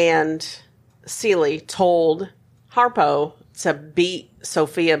and Celie told Harpo to beat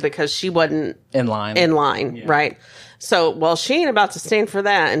Sofia because she wasn't in line, yeah. Right? So, well, she ain't about to stand for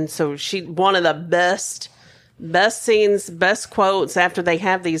that. And so one of the best scenes, best quotes after they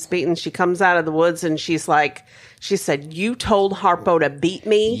have these beatings, she comes out of the woods and she said, you told Harpo to beat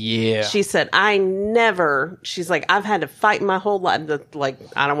me? Yeah. She said, she's like, I've had to fight my whole life. Like,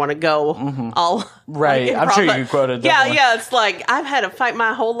 I don't want to go all. Right. I'm sure you quoted that. Yeah. It's like, I've had to fight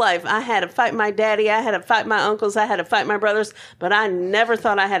my whole life. I had to fight my daddy. I had to fight my uncles. I had to fight my brothers. But I never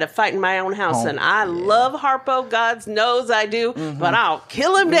thought I had to fight in my own house. And I love Harpo. God knows I do. But I'll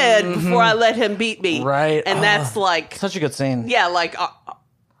kill him dead before I let him beat me. Right. And that's like. Such a good scene. Yeah. Like.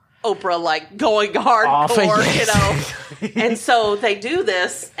 Oprah like going hardcore, and so they do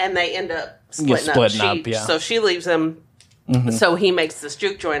this and they end up splitting up. Yeah. So she leaves him. So he makes this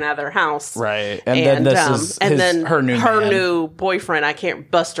juke joint out of their house, right? And then this is her new boyfriend.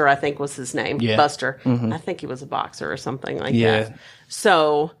 Buster, I think was his name. Yeah. Buster. I think he was a boxer or something like that.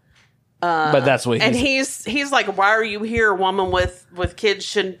 So But that's what and he's like, why are you here? A woman with kids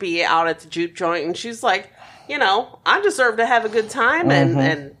shouldn't be out at the juke joint. And she's like, I deserve to have a good time.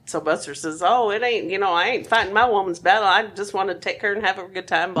 And so Buster says, oh, it ain't, I ain't fighting my woman's battle. I just want to take her and have a good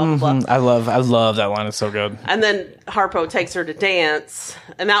time, blah, blah, blah. I love that line. It's so good. And then Harpo takes her to dance.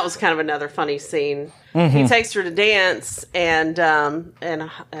 And that was kind of another funny scene. He takes her to dance and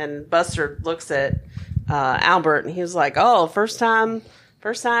Buster looks at Albert and he was like, oh, first time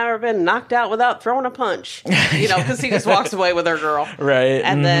I've ever been knocked out without throwing a punch. Because he just walks away with her girl. Right.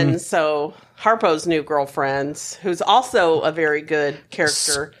 And then so Harpo's new girlfriend, who's also a very good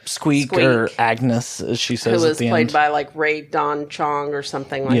character. Squeak, or Agnes, as she says, who was at the played end. by like Ray Don Chong or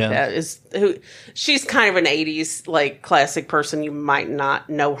something like that. She's kind of an 80s like classic person. You might not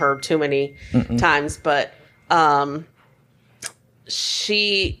know her too many times, but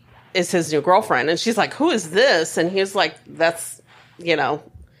she is his new girlfriend. And she's like, who is this? And he was like, that's... you know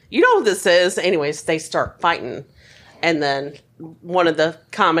who this is. Anyways, they start fighting. And then one of the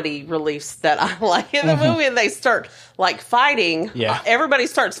comedy reliefs that I like in the movie, they start like fighting. Yeah. Everybody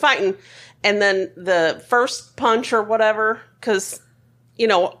starts fighting. And then the first punch or whatever, because,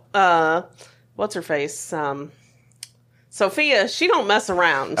 what's her face? Sofia, she don't mess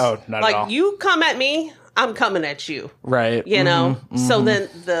around. Oh, not at all. Like, you come at me, I'm coming at you. Right. So then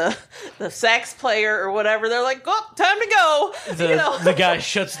the sax player or whatever, they're like, oh, time to go. The guy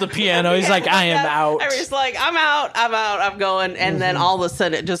shuts the piano. He's like, I am out. And he's like, I'm out, I'm going. And then all of a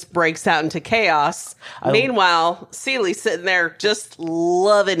sudden it just breaks out into chaos. Meanwhile, Celie's sitting there just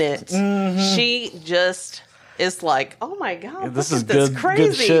loving it. She just is like, oh my God, this is this good, crazy.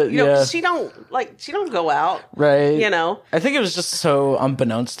 good shit. Yeah. She don't go out. Right. I think it was just so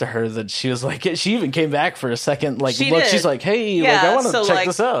unbeknownst to her that she was like, she even came back for a second. Like, she's like, hey, I want to check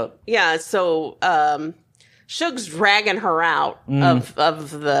this out. Yeah. So, Suge's dragging her out of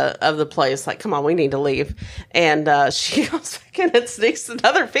the place. Like, come on, we need to leave. And she goes back in and sneaks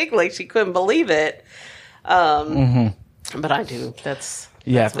another fig leg. She couldn't believe it. But I do. That's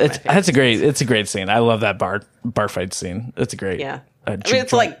it's a great scene. I love that bar fight scene. It's a great. Yeah.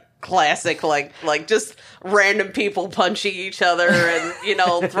 It's like classic, like just random people punching each other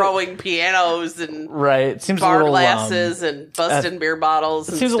and throwing pianos and right. Seems bar a little, glasses and busting beer bottles.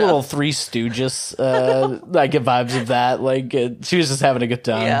 It seems a little Three Stooges. I get vibes of that. Like she was just having a good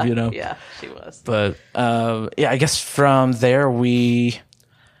time. Yeah, she was. But I guess from there we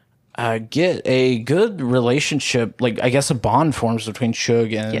get a good relationship. Like I guess a bond forms between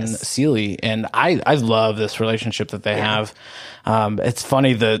Suge and Celie, and I love this relationship that they have. It's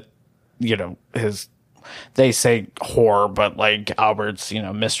funny that they say whore, but like Albert's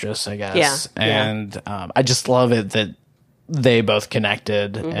mistress, I guess. And I just love it that they both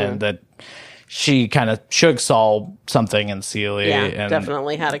connected and that Suge saw something in Celie. And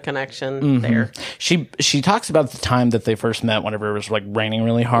definitely had a connection there. She talks about the time that they first met whenever it was like raining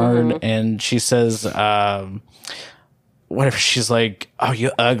really hard, and she says, whatever, she's like, oh,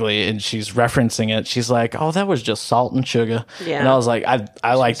 you ugly, and she's referencing it. She's like, oh, that was just salt and sugar. And I was like,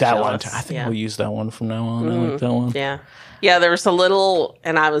 I like that jealous. one. I think we'll use that one from now on. I like that one. Yeah, there was a little,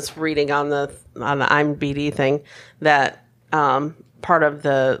 and I was reading on the IMDb thing that part of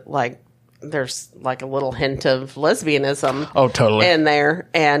the like, there's like a little hint of lesbianism. Oh, totally. In there,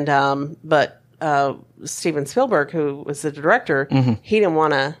 and but Steven Spielberg, who was the director, he didn't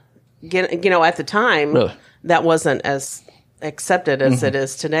want to get at the time. Really? That wasn't as accepted as it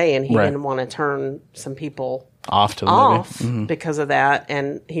is today, and he didn't want to turn some people off to the movie because of that,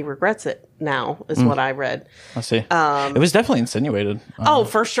 and he regrets it now, is what I read. I see. It was definitely insinuated. Oh,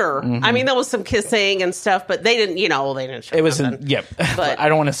 for sure. I mean, there was some kissing and stuff, but they didn't, they didn't show it was, but I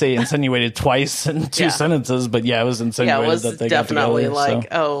don't want to say insinuated twice in two sentences, but it was insinuated it was that they definitely got together. Like,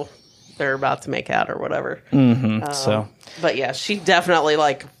 oh, they're about to make out or whatever. So, but yeah, she definitely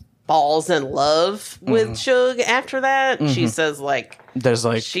like falls in love with Suge after that. She says like, there's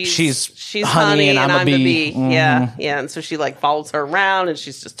like she's honey and I'm a bee. Yeah, and so she like follows her around and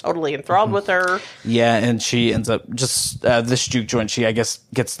she's just totally enthralled with her. Yeah, and she ends up just this juke joint. She I guess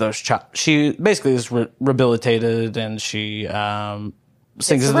gets those she basically is rehabilitated, and she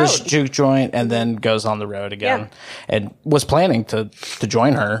sings in this juke joint and then goes on the road again, and was planning to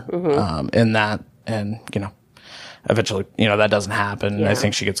join her in that, and eventually, that doesn't happen. Yeah. I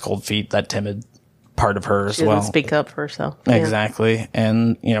think she gets cold feet, that timid part of her as well. She doesn't speak up for herself. Exactly.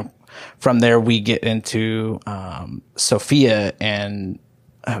 And, from there we get into Sofia and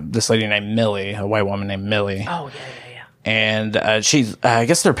this lady named Millie, a white woman named Millie. Oh, yeah. And she's, I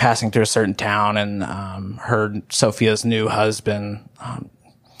guess they're passing through a certain town, and Sophia's new husband, can't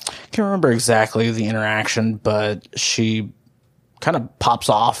remember exactly the interaction, but she kind of pops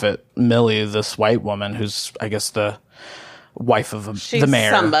off at Millie, this white woman who's, I guess, the wife of the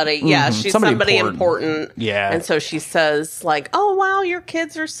mayor. Somebody, she's somebody important. Yeah. And so she says, like, oh, wow, your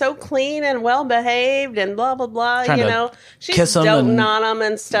kids are so clean and well behaved and blah, blah, blah. Trying you to know, she's kiss 'em doting and- on them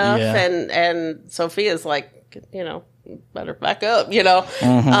and stuff. Yeah. And Sophia's like, you know, better back up, you know.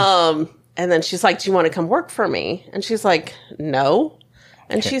 And then she's like, do you want to come work for me? And she's like, no.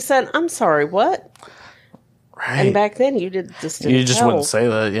 And she said, I'm sorry, what? Right. And back then, you just wouldn't say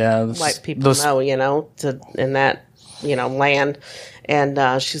that, yeah. White people know, you know, in that, you know, land.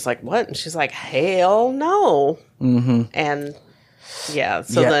 And she's like, what? And she's like, hell no. Mm-hmm. And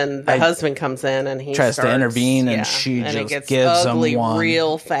then the husband comes in and he tries to intervene, and she just it gets gives ugly him one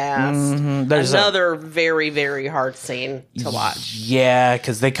real fast. Mm-hmm. There's another very, very hard scene to watch. Yeah,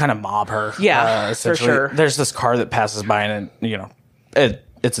 because they kind of mob her. Yeah, for sure. There's this car that passes by, and you know,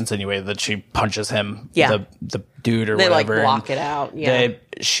 it's insinuated that she punches him. Yeah, the dude or they whatever. They like block it out. Yeah.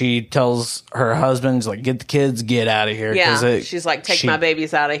 She tells her husband, she's like, get the kids, get out of here. Yeah, she's like, take my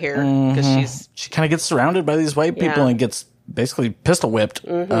babies out of here, because she kind of gets surrounded by these white people and gets basically pistol whipped.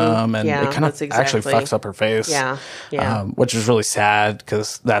 And it kind of actually fucks up her face. Yeah. Which is really sad,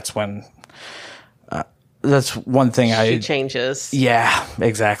 because that's when that's one thing she changes. Yeah,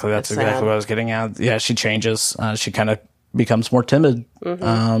 exactly. That's exactly what I was getting at. Yeah, she changes. She kind of becomes more timid,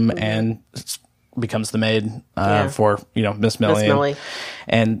 and becomes the maid for, you know, Miss Millie.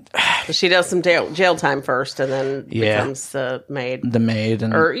 And she does some jail time first, and then becomes the maid. The maid,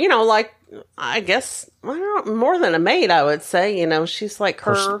 or, you know, like, I guess, I don't know, more than a maid, I would say. You know, she's like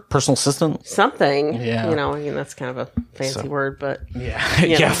her personal assistant, something. Yeah, you know, I mean, that's kind of a fancy word, but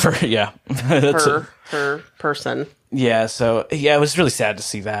her person. Yeah, so it was really sad to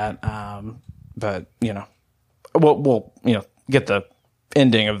see that. But you know, we'll you know, get the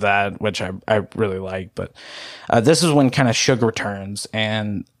ending of that, which I really like. But this is when kind of Suge returns,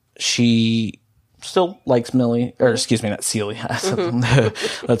 and she still likes Millie, or excuse me, not Celie.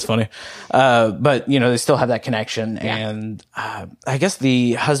 That's funny. But you know, they still have that connection, and I guess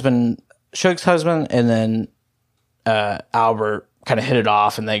the husband, Suge's husband, and then Albert kind of hit it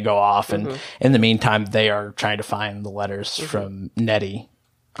off, and they go off, and in the meantime, they are trying to find the letters from Nettie.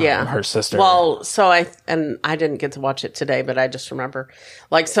 Her sister. Well, so I didn't get to watch it today, but I just remember,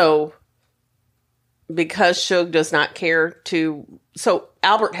 like, so because Suge does not care so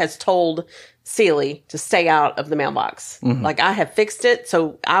Albert has told Celie to stay out of the mailbox. Like, I have fixed it,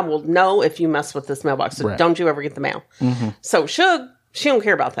 so I will know if you mess with this mailbox. So don't you ever get the mail. So Suge, she don't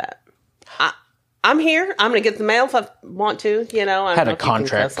care about that. I'm here. I'm going to get the mail if I want to. You know, I had a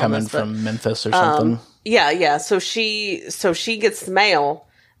contract coming from Memphis or something. Yeah. So she gets the mail,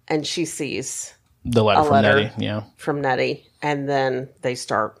 and she sees the letter from Nettie. Yeah, from Nettie, and then they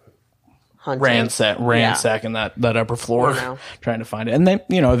start hunting, ransacking that upper floor, trying to find it. And they,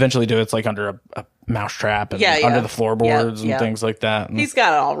 you know, eventually do it. It's like under a mouse trap and under the floorboards and things like that. And he's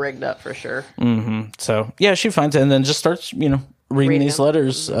got it all rigged up for sure. So she finds it, and then just starts, you know, reading these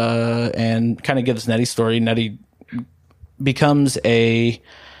letters, and kind of gives Nettie's story. Nettie becomes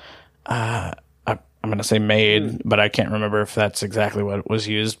I'm going to say maid, but I can't remember if that's exactly what was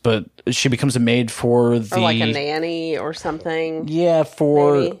used. But she becomes a maid for the... Or like a nanny or something. Yeah,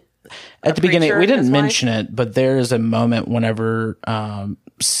 at the beginning, we didn't mention it, but there is a moment whenever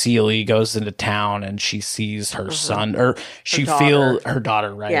Celie goes into town and she sees her son, or she feels her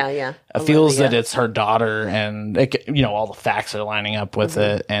daughter, right? Yeah. Feels that it's her daughter, and you know, all the facts are lining up with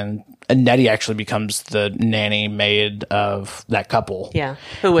it, and Nettie actually becomes the nanny maid of that couple. Yeah,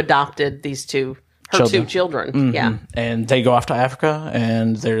 who adopted these two children. Yeah, and they go off to Africa,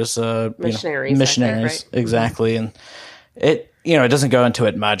 and there's missionaries. Missionaries, right? Exactly, and it. You know, it doesn't go into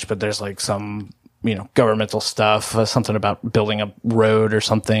it much, but there's like some, you know, governmental stuff, something about building a road or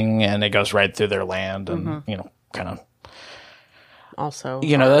something, and it goes right through their land, and you know, kind of. Also,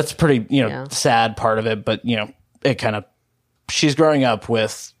 you know, that's pretty, you know, sad part of it, but you know, it kind of. She's growing up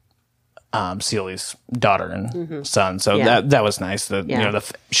with Celie's daughter and son, so that was nice. That you know,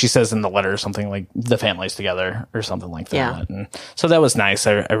 she says in the letter something like the family's together or something like that, and so that was nice.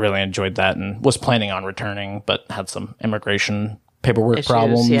 I really enjoyed that, and was planning on returning, but had some immigration paperwork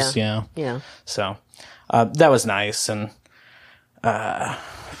problems. Yeah. So that was nice, and I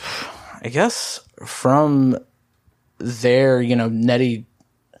guess from there, you know,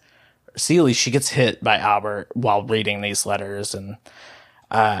 Celie, she gets hit by Albert while reading these letters, and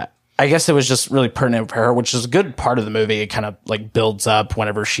I guess it was just really pertinent for her, which is a good part of the movie. It kind of like builds up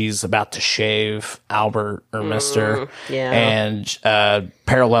whenever she's about to shave Albert or Mister, and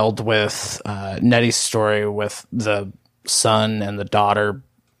paralleled with Nettie's story with the son and the daughter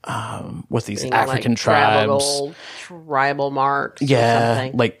with these African tribes, tribal marks.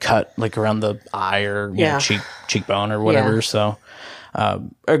 Yeah, like cut like around the eye or you know, cheekbone or whatever. Yeah. So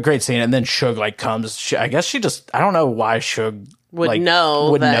a great scene. And then Suge like comes. I guess she just I don't know why Suge would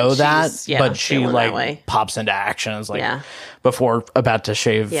know that, but she like pops into action. It's like before about to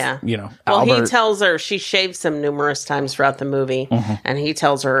shave. Yeah, you know. Well, Albert. He tells her she shaves him numerous times throughout the movie, and he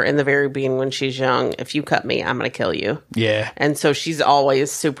tells her in the very beginning when she's young, "If you cut me, I'm going to kill you." Yeah, and so she's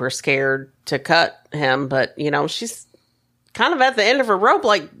always super scared to cut him, but you know she's kind of at the end of her rope,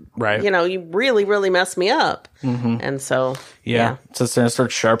 like you know, you really, really messed me up, and so so then it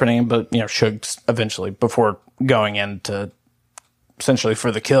starts sharpening, but you know, Suge eventually before going into essentially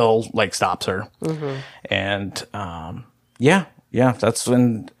for the kill, like stops her. And, that's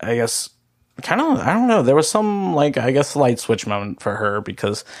when I guess kind of, I don't know, there was some like, I guess light switch moment for her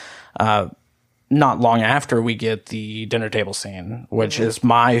because, not long after we get the dinner table scene, which is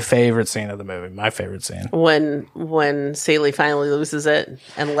my favorite scene of the movie, my favorite scene. When Celie finally loses it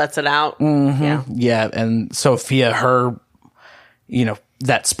and lets it out. Yeah. And Sophia, her, you know,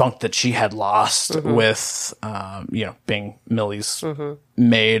 that spunk that she had lost with, you know, being Millie's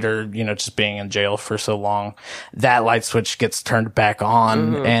maid or, you know, just being in jail for so long, that light switch gets turned back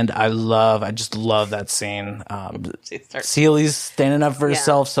on. And I just love that scene. Celie's standing up for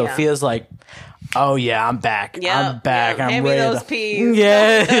herself. Sophia's like, oh yeah, I'm back. I'm back. I'm hand ready. Me those peas.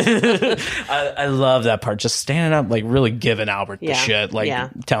 Yeah. I love that part. Just standing up, like really giving Albert the shit,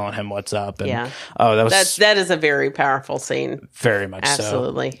 like telling him what's up. And, that is a very powerful scene. Very much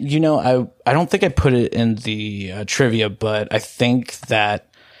Absolutely. So. You know, I don't think I put it in the trivia, but I think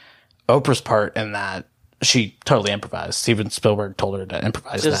that Oprah's part in that, she totally improvised. Steven Spielberg told her to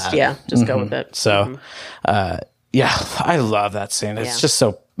improvise that. Yeah, just go with it. So, I love that scene. It's just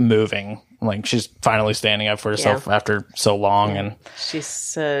so moving. Like she's finally standing up for herself after so long. And she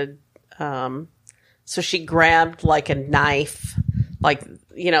said, so she grabbed like a knife, like,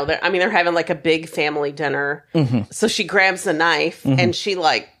 you know, they're having like a big family dinner. So she grabs the knife and she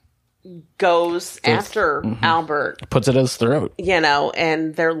like goes after Albert. Puts it at his throat. You know,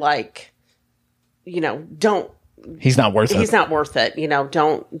 and they're like, you know, he's not worth it. He's not worth it. You know,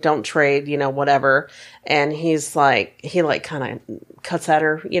 don't trade, you know, whatever. And he's like, he like kind of cuts at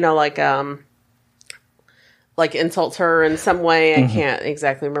her, you know, like insults her in some way. I can't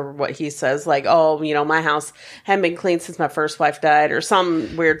exactly remember what he says. Like, oh, you know, my house hadn't been cleaned since my first wife died or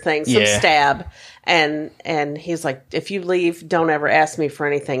some weird thing, some stab. And he's like, if you leave, don't ever ask me for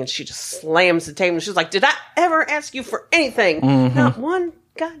anything. And she just slams the table. She's like, did I ever ask you for anything? Not one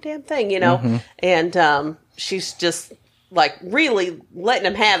goddamn thing, you know? And, she's just like really letting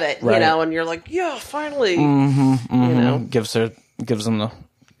him have it, you know, and you're like, yeah, finally, you know, gives them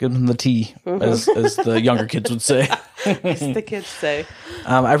the tea, as the younger kids would say. As the kids say.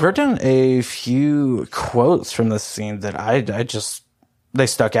 I wrote down a few quotes from this scene that they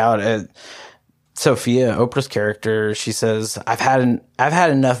stuck out. Sophia, Oprah's character, she says, I've had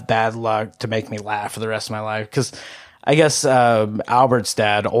enough bad luck to make me laugh for the rest of my life. Because I guess Albert's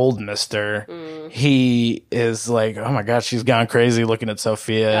dad, old mister, he is like, oh my God, she's gone crazy looking at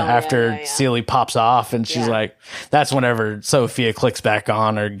Sophia after Celie pops off. And she's like, that's whenever Sophia clicks back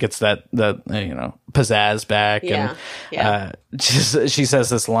on or gets that you know, pizzazz back. She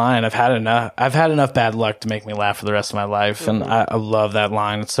says this line, I've had enough bad luck to make me laugh for the rest of my life. And I love that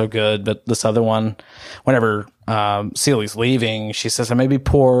line. It's so good. But this other one, whenever Celie's leaving, she says, I may be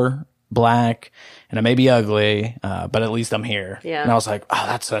poor, black, and I may be ugly, but at least I'm here. Yeah. And I was like, oh,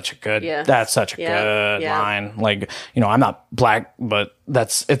 that's such a good line. Like, you know, I'm not black, but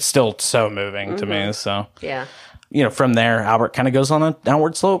it's still so moving to me. So, you know, from there, Albert kind of goes on a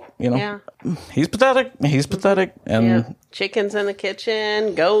downward slope, you know. He's pathetic. And chickens in the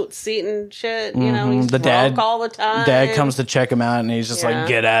kitchen, goats eating shit, you know, he's broke all the time. Dad comes to check him out and he's just like,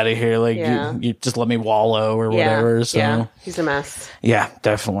 get out of here. Like, you just let me wallow or whatever. So, he's a mess. Yeah,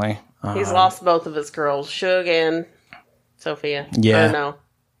 definitely. He's lost both of his girls, Suge and Sophia. Yeah. Or no.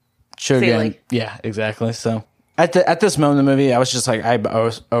 Suge. Yeah, exactly. So at this moment in the movie, I was just like, I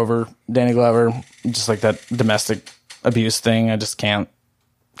was over Danny Glover, just like that domestic abuse thing. I just can't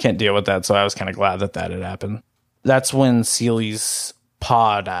deal with that. So I was kind of glad that had happened. That's when Celie's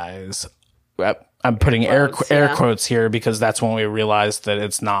pa dies. I'm putting air quotes here because that's when we realized that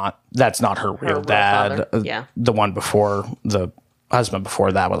that's not her real dad. The one before, the husband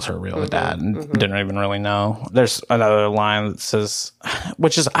before that was her real dad, and didn't even really know. There's another line that says,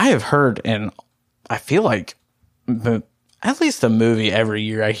 which is I have heard, and I feel like at least a movie every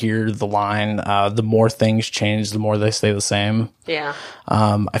year I hear the line, the more things change, the more they stay the same. Yeah.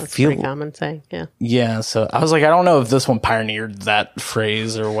 That's a pretty common saying, yeah. Yeah, so I was like, I don't know if this one pioneered that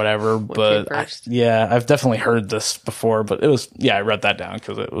phrase or whatever, but I've definitely heard this before, but I wrote that down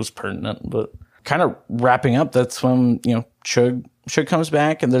because it was pertinent. But kind of wrapping up, that's when, Chug comes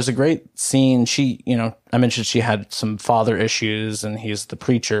back, and there's a great scene. She, I mentioned she had some father issues, and he's the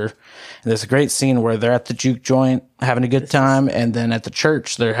preacher. And there's a great scene where they're at the juke joint having a good time, and then at the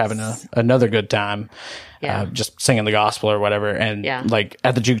church they're having another good time, just singing the gospel or whatever. And like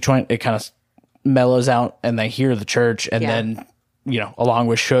at the juke joint, it kind of mellows out, and they hear the church, and then along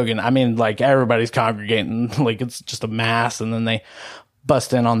with Shug, and I mean, like everybody's congregating, like it's just a mass, and then they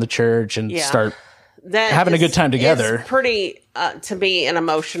bust in on the church and start having a good time together. It's pretty, to me, an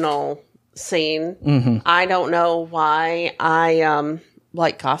emotional scene. Mm-hmm. I don't know why I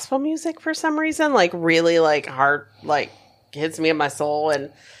like gospel music for some reason. Like really, like heart, like hits me in my soul.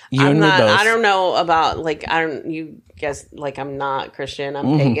 And I don't know about like you guys, like I'm not Christian.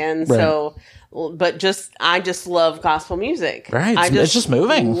 I'm pagan. Right. So, but I just love gospel music. Right. It's just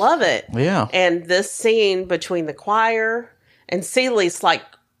moving. Love it. Yeah. And this scene between the choir and Ceely's like.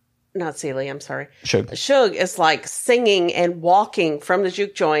 Not Ceely, I'm sorry. Shug is like singing and walking from the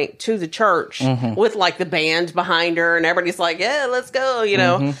juke joint to the church with like the band behind her, and everybody's like, "Yeah, let's go,"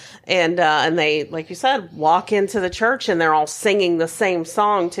 And they, like you said, walk into the church and they're all singing the same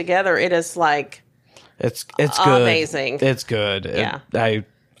song together. It is like it's good, amazing. It's good. Yeah,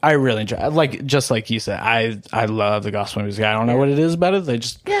 I really enjoy it. Like, just like you said, I love the gospel music. I don't know what it is about it. They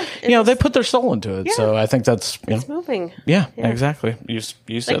just, they put their soul into it. Yeah. So I think that's, it's moving. Yeah, exactly. You said it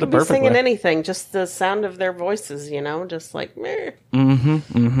perfectly. They can be singing anything, just the sound of their voices, just like, meh.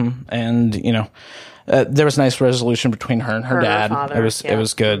 And, there was a nice resolution between her and her dad. Father, it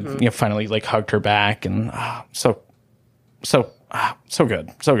was good. Mm-hmm. Finally, like, hugged her back, and so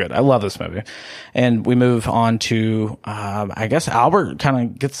good. So good. I love this movie. And we move on to, I guess Albert kind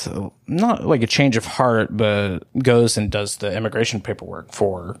of gets not like a change of heart, but goes and does the immigration paperwork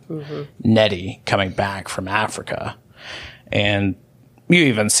for Nettie coming back from Africa. And you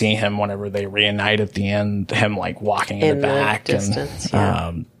even see him whenever they reunite at the end, him like walking in the back. Distance,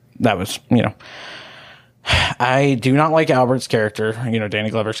 and that was, I do not like Albert's character, Danny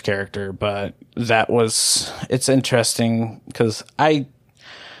Glover's character, but it's interesting because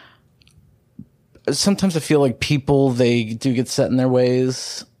sometimes I feel like people, they do get set in their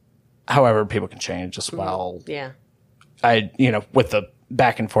ways. However, people can change as well. Yeah. With the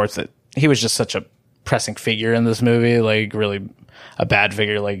back and forth, that he was just such a pressing figure in this movie, like really a bad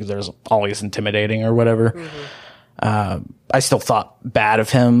figure, like there's always intimidating or whatever. I still thought bad of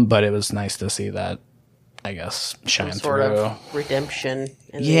him, but it was nice to see that, I guess, shine sort through. Of redemption.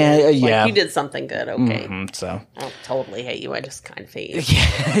 Yeah. Like, you did something good, okay. So I don't totally hate you. I just kind of hate you.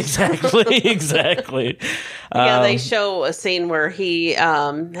 Yeah, exactly. They show a scene where he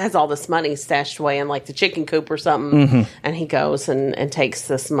has all this money stashed away in like the chicken coop or something, and he goes and takes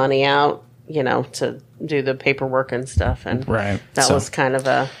this money out, to do the paperwork and stuff. And that was kind of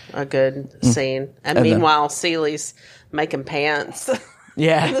a good scene. And meanwhile, Ceely's making pants.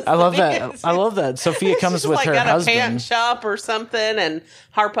 Yeah, I love that. I love that. Sophia comes with her husband. At a pant shop or something, and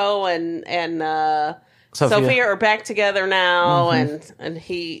Harpo and Sophia are back together now, and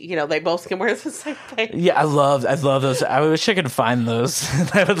he, they both can wear the same thing. Yeah, I love those. I wish I could find those.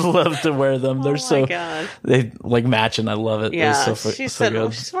 I would love to wear them. They're God. They like match, and I love it. Yeah, she said, well,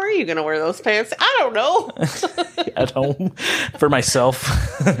 "Where are you going to wear those pants?" I don't know. At home for myself.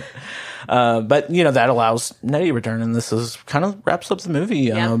 But that allows Nettie return, and this is kind of wraps up the movie.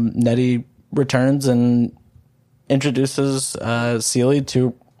 Yeah. Nettie returns and introduces Ceely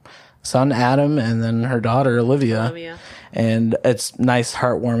to son Adam, and then her daughter Olivia. And it's nice,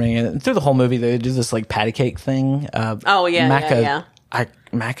 heartwarming, and through the whole movie they do this like patty cake thing. Macadaca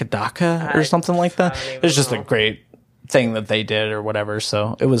or something like that. It's just a great thing that they did or whatever.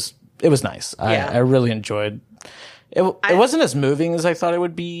 So it was nice. I really enjoyed. It wasn't as moving as I thought it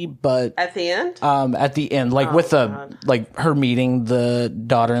would be, but at the end, with like her meeting the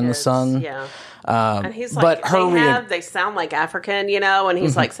daughter and the son, and he's like, but they sound like African, and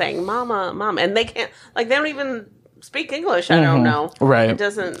he's like saying "mama, mom," and they can't, like, they don't even speak English. I don't know, right? It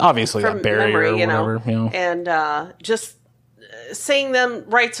doesn't obviously a barrier, memory, or whatever, and just seeing them,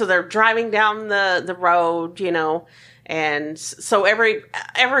 right? So they're driving down the road, And so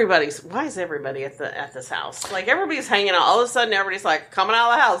everybody's, why is everybody at this house? Like, everybody's hanging out. All of a sudden, everybody's like coming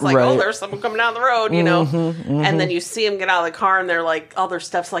out of the house. Like, oh, there's someone coming down the road, And then you see them get out of the car, and they're like, all their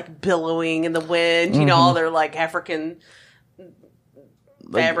stuff's like billowing in the wind. All their like African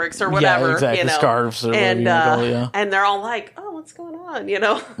fabrics or whatever. Yeah, exactly. Scarves or and, whatever you call it, and they're all like, oh, what's going on?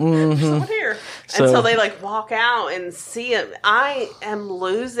 There's someone here. And so they like walk out and see him. I am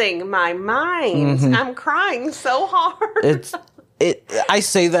losing my mind. I'm crying so hard. I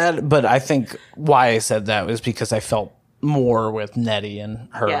say that, but I think why I said that was because I felt more with Nettie and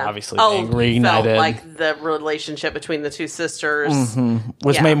her obviously being reunited. Felt like the relationship between the two sisters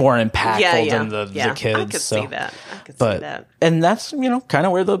was made more impactful than the kids. I could see that. See that. And that's, kind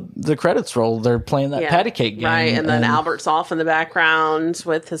of where the credits roll. They're playing that patty cake game. Right, and then Albert's off in the background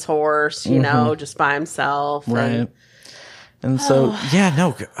with his horse, just by himself. Right. And so,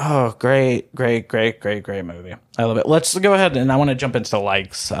 great movie. I love it. Let's go ahead and I want to jump into the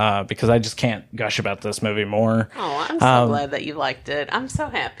likes because I just can't gush about this movie more. Oh, I'm so glad that you liked it. I'm so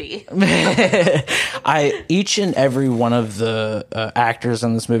happy. Each and every one of the actors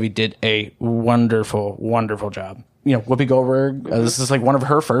in this movie did a wonderful, wonderful job. Whoopi Goldberg, this is like one of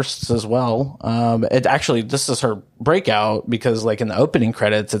her firsts as well. This is her breakout because like in the opening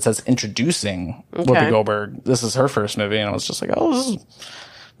credits, it says introducing Whoopi Goldberg. This is her first movie. And I was just like, oh,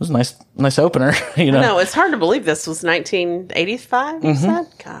 this is a nice opener. No, it's hard to believe this was 1985, you said?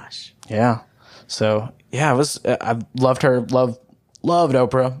 Gosh. Yeah. So yeah, I loved her, loved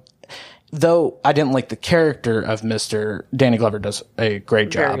Oprah. Though I didn't like the character of Mr. Danny Glover does a great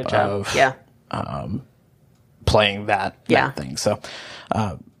job of playing that thing. So,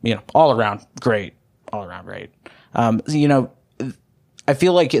 all around great. I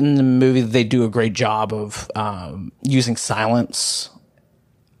feel like in the movie they do a great job of using silence.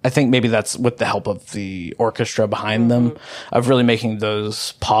 I think maybe that's with the help of the orchestra behind them, of really making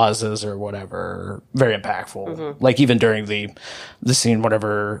those pauses or whatever very impactful. Like even during the scene,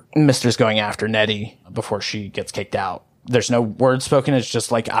 whatever Mister's going after Nettie before she gets kicked out. There's no words spoken. It's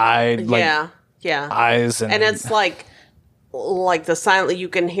just like eyes and it's like the silent, you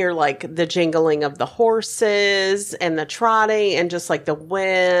can hear like the jingling of the horses and the trotting and just like the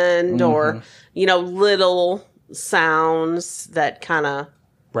wind or little sounds that kind of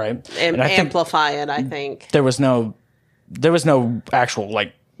amplify it. I think there was no actual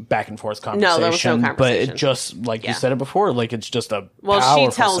like back and forth conversation. No, there was no conversation. But it just like you said it before, like it's just a she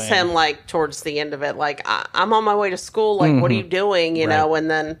tells him like towards the end of it, like I'm on my way to school. Like what are you doing? And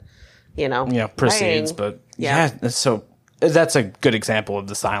then. Proceeds, but so that's a good example of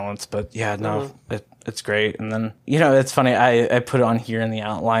the silence, but it's great. And then, it's funny. I put it on here in the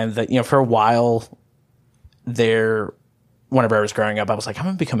outline that, for a while there, whenever I was growing up, I was like, I'm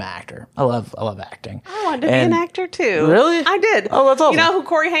going to become an actor. I love acting. I wanted to be an actor too. Really? I did. Oh, that's awesome. You know who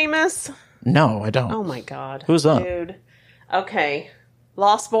Corey Haim is? No, I don't. Oh my God. Who's that? Dude. Okay.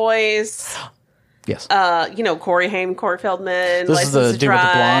 Lost Boys. Yes. Corey Haim, Corey Feldman. This is the dude with the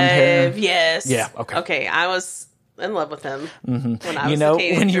blonde hair? Yes. Yeah, okay. Okay, I was in love with him when I was a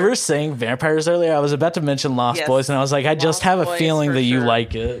teenager. When you were saying vampires earlier, I was about to mention Lost Boys, and I was like, I just have a feeling that you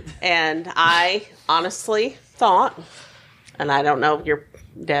like it. And I honestly thought, and I don't know, your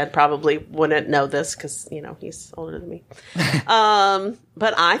dad probably wouldn't know this because, he's older than me.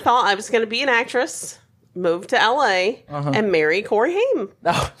 But I thought I was going to be an actress. Move to LA and marry Corey Haim.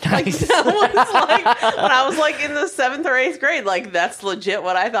 Oh, nice. That was like when I was like in the 7th or 8th grade. Like that's legit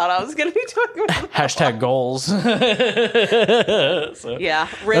what I thought I was going to be doing. Hashtag goals. Yeah,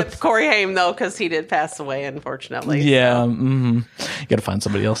 rip Corey Haim though, because he did pass away, unfortunately. Yeah, you got to find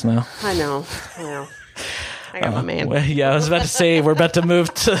somebody else now. I know. I got my man. Well, I was about to say we're about to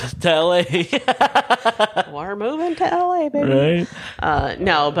move to LA. We're moving to LA, baby. Right?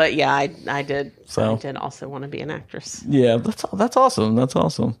 No, but yeah, I did. So. I did also want to be an actress. Yeah, that's awesome. That's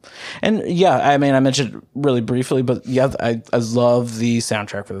awesome. And yeah, I mean, I mentioned really briefly, but yeah, I love the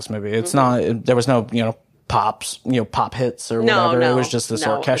soundtrack for this movie. It's not. There was no pops, pop hits or whatever. No, it was just this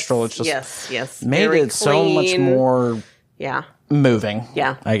orchestral. It's just yes, made it so much more. Yeah. Moving.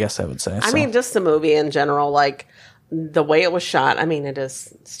 Yeah. I guess I would say. I mean, just the movie in general, like the way it was shot. I mean, it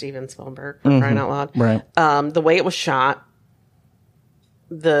is Steven Spielberg, for crying out loud. Right. The way it was shot,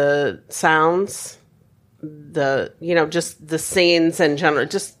 the sounds, just the scenes in general,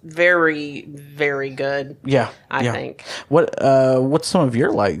 just very, very good. Yeah. I think. What's some of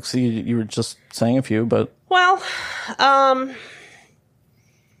your likes? You were just saying a few, but. Well,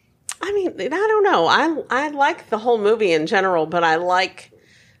 I mean, I don't know. I like the whole movie in general, but I like,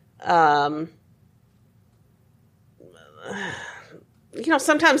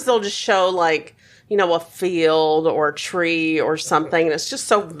 sometimes they'll just show like, a field or a tree or something, and it's just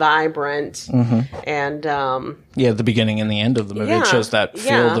so vibrant. And the beginning and the end of the movie, it shows that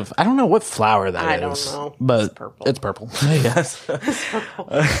field of, I don't know what flower that is. I don't know. But it's purple. Yes. It's purple.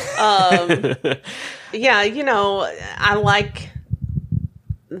 I like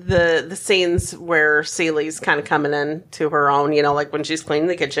the scenes where Celie's kind of coming in to her own, you know, like when she's cleaning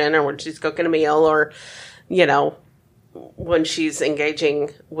the kitchen or when she's cooking a meal or, you know, when she's engaging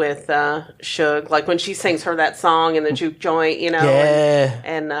with Suge, like when she sings her that song in the juke joint, you know,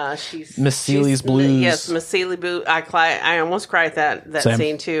 and she's Miss Celie's Blues. Yes, Miss Celie Blues. I almost cried that Same.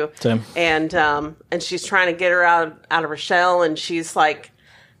 scene too. Same. And she's trying to get her out of her shell, and she's like,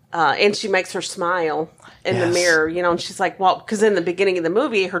 and she makes her smile in the mirror, you know, and she's like, well, because in the beginning of the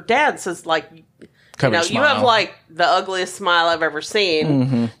movie, her dad says like, you have like the ugliest smile I've ever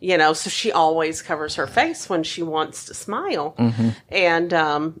seen, you know, so she always covers her face when she wants to smile. And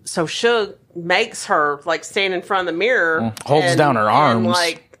so Suge makes her like stand in front of the mirrr, holds down her arms, and,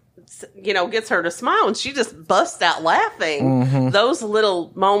 like, you know, gets her to smile, and she just busts out laughing. Those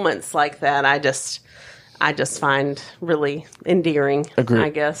little moments like that, I just find really endearing. Agreed. I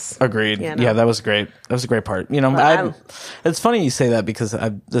guess. Agreed. You know? Yeah, that was great. That was a great part. You know, it's funny you say that because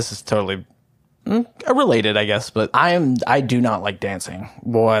this is totally related, I guess, but I do not like dancing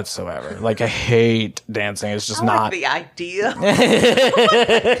whatsoever. Like, I hate dancing. It's just not like the idea,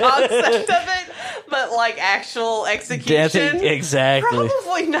 the concept of it, but like actual execution, dancing, exactly.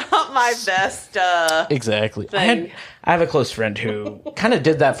 Probably not my best. Exactly. Thing. I have a close friend who kind of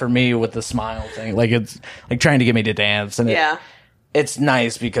did that for me with the smile thing. Like, it's like trying to get me to dance, and it's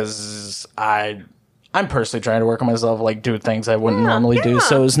nice because I'm personally trying to work on myself, like do things I wouldn't normally do.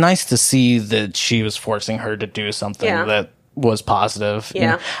 So it was nice to see that she was forcing her to do something that was positive.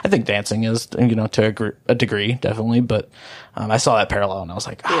 Yeah. I think dancing is, you know, to a degree, definitely. But I saw that parallel and I was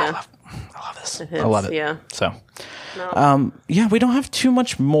like, I love this. I love it. Yeah. So, we don't have too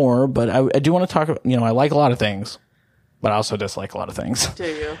much more, but I do want to talk, you know, I like a lot of things, but I also dislike a lot of things. Do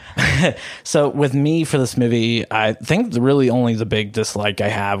you? So with me for this movie, I think really only the big dislike I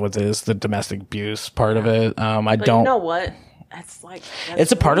have with it is the domestic abuse part of it. But don't. You know what?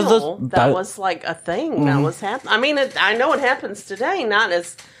 It's a part of that was like a thing that was happening. I mean, I know it happens today, not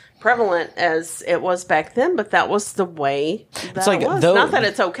as prevalent as it was back then, but that was the way that it was. Not that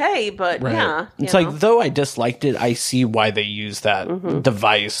it's okay, but it's like, though I disliked it, I see why they use that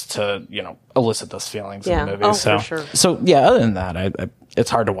device to, you know, elicit those feelings in the movie. Oh, for sure. So other than that, it's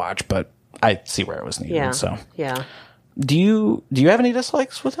hard to watch, but I see where it was needed. Yeah. So yeah. Do you have any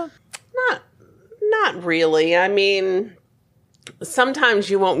dislikes with it? Not really. I mean, sometimes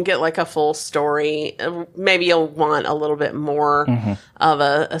you won't get like a full story. Maybe you'll want a little bit more of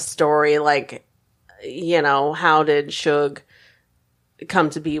a story. Like, you know, how did Suge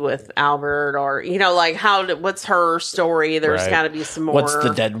come to be with Albert, or, you know, like what's her story? There's got to be some more. What's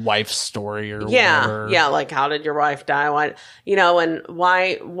the dead wife's story or whatever? Yeah. Like, how did your wife die? Why, you know, and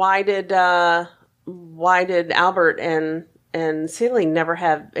why did Albert and Celie never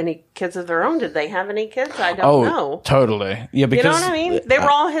have any kids of their own? Did they have any kids? I don't know. Totally. Yeah, because, you know what I mean? They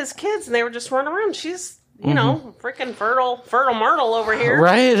were all his kids, and they were just running around. She's, you know, freaking fertile Myrtle over here.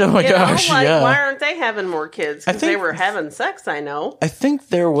 Right? Oh my gosh, like, why aren't they having more kids? Because they were having sex, I know. I think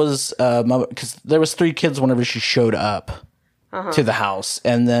there was, because there was 3 kids whenever she showed up to the house,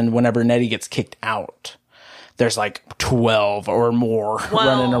 and then whenever Nettie gets kicked out, there's like 12 or more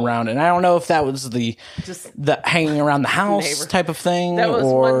running around. And I don't know if that was the hanging around the house type of thing. That was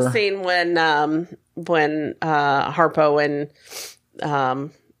one scene when Harpo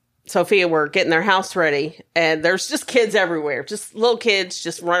and Sofia were getting their house ready, and there's just kids everywhere, just little kids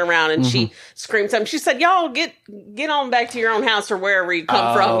just running around, and she screams something. She said, y'all get on back to your own house or wherever you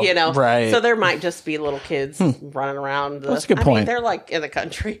come from, you know. Right. So there might just be little kids running around. That's a good point. I mean, they're like in the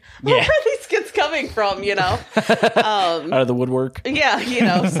country. Where are these kids coming from, you know? Out of the woodwork. Yeah, you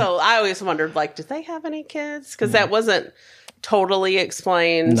know. So I always wondered, like, did they have any kids? Because that wasn't totally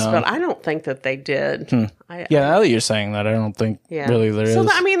explained, but I don't think that they did. Now that you're saying that, I don't think really there is. So,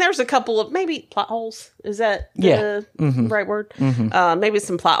 I mean, there's a couple of maybe plot holes. Is that the right word? Maybe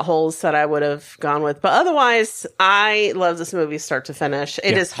some plot holes that I would have gone with. But otherwise, I love this movie start to finish.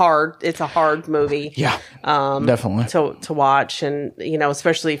 It is hard. It's a hard movie. Yeah, definitely. To watch. And, you know,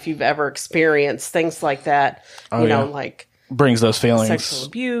 especially if you've ever experienced things like that, you know, like brings those feelings. Sexual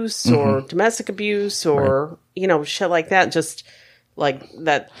abuse or domestic abuse or, you know, shit like that. Just like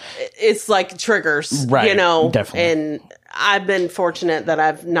that. It's like triggers, you know. Definitely. And I've been fortunate that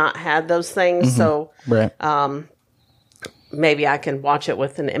I've not had those things. So maybe I can watch it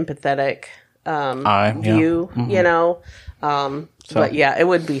with an empathetic view, you know. But yeah, it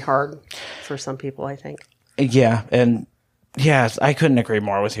would be hard for some people, I think. Yeah. And yes, I couldn't agree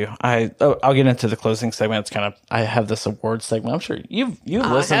more with you. I'll get into the closing segment. It's kind of, I have this award segment. I'm sure you've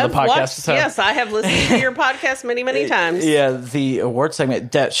listened to the podcast. Yes, I have listened to your podcast many, many times. Yeah, the award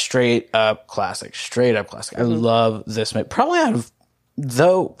segment, that straight up classic. I love this movie. Probably out of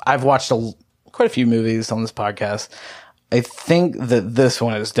though I've watched quite a few movies on this podcast, I think that this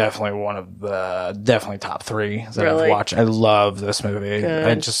one is definitely one of the top 3 that I've watched. I love this movie.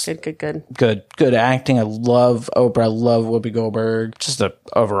 Good acting. I love Oprah. I love Whoopi Goldberg. Just an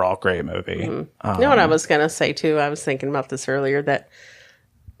overall great movie. Mm-hmm. You know what I was going to say too? I was thinking about this earlier, that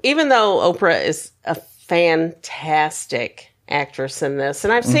even though Oprah is a fantastic actress in this,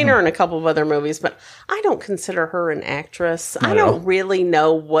 and I've seen her in a couple of other movies, but I don't consider her an actress. I don't really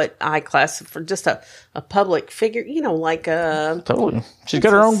know what I classify for, just a public figure, like a totally. She's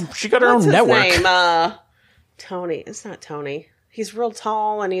got her own network. His name? Tony. It's not Tony. He's real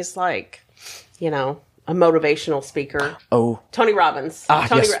tall and he's like, a motivational speaker. Oh, Tony Robbins.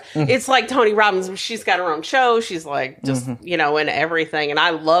 Yes. It's like Tony Robbins. She's got her own show. She's like just in everything, and I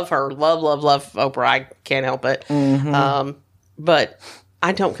love her. Love Oprah. I can't help it. But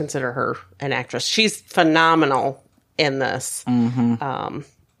I don't consider her an actress. She's phenomenal in this.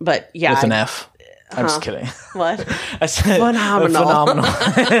 But yeah, with an F. I'm just kidding. What? I said phenomenal.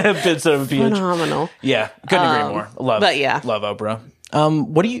 Instead of a PH. Phenomenal. Yeah, couldn't agree more. Love Oprah.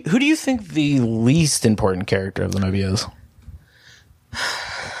 Who do you think the least important character of the movie is?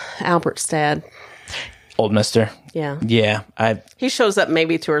 Albert's dad. Old Mister. Yeah. Yeah. He shows up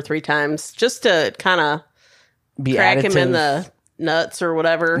maybe 2 or 3 times just to kind of crack him in the nuts or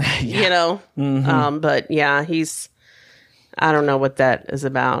whatever, but yeah, I don't know what that is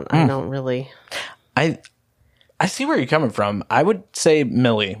about. I don't really. I see where you're coming from. I would say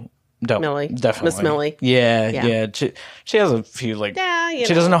Millie. Definitely. Miss Millie. Yeah. She has a few,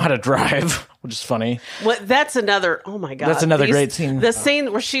 she doesn't know how to drive, which is funny. That's another, oh my God. That's another great scene. The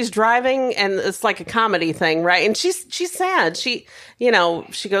scene where she's driving and it's like a comedy thing, right? And she's sad. She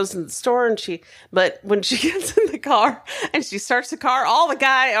goes in the store but when she gets in the car and she starts the car, all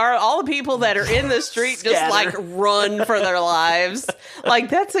the people that are in the street just run for their lives.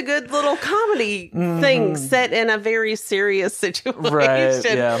 That's a good little comedy thing set in a very serious situation. Right,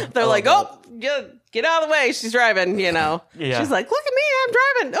 yeah. They're like, get out of the way. She's driving, Yeah. She's like, look at me, I'm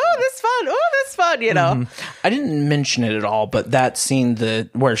driving. Oh, this fun. I didn't mention it at all, but that scene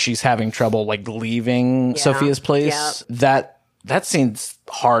where she's having trouble leaving Sophia's place, that scene's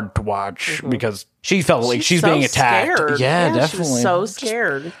hard to watch because she felt like she's being attacked. Scared. Yeah, definitely. She was so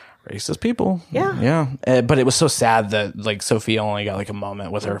scared. Racist people. Yeah. But it was so sad that Sophia only got a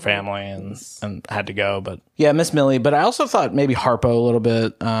moment with her family and had to go. But yeah, Miss Millie. But I also thought maybe Harpo a little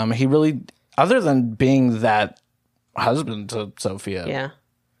bit. He really, other than being that husband to Sophia. Yeah.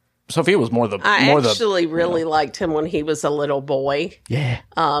 Sophia was I actually really liked him when he was a little boy. Yeah.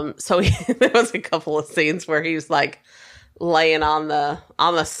 So there was a couple of scenes where he was laying on the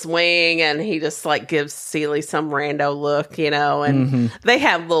swing and he just gives Celie some rando look, and they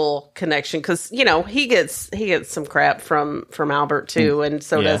have little connection because he gets some crap from Albert too, and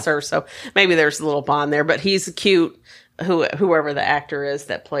so does her, so maybe there's a little bond there, but he's cute. Whoever the actor is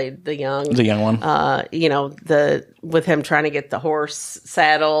that played the young one, with him trying to get the horse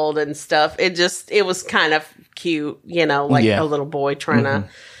saddled and stuff, it was kind of cute, a little boy trying to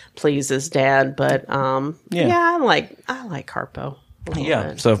please his dad, but I like Harpo.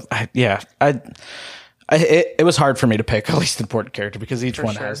 Yeah, so it was hard for me to pick a least important character because each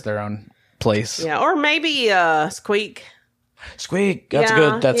one has their own place. Yeah, or maybe Squeak. Squeak, that's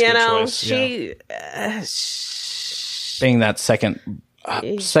good. That's a good choice. She being that second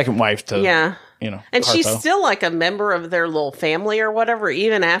wife to and Harpo. She's still a member of their little family or whatever,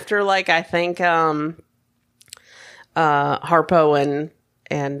 even after I think Harpo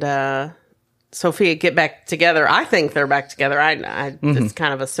and Sophia get back together. I think they're back together. I it's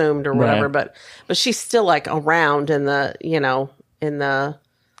kind of assumed or whatever, but she's still around in the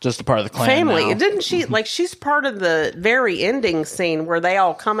just a part of the clan family. now. Didn't she she's part of the very ending scene where they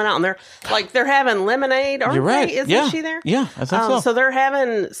all coming out and they're having lemonade, aren't You're right. they? Isn't she there? Yeah, I think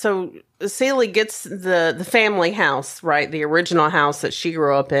so. So Celie gets the family house, right? The original house that she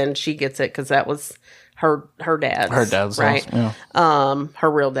grew up in. She gets it because that was her dad's right house, yeah. Her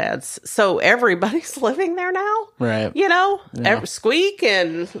real dad's, so everybody's living there now, right? Squeak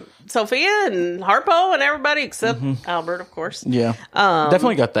and Sophia and Harpo and everybody except Albert, of course.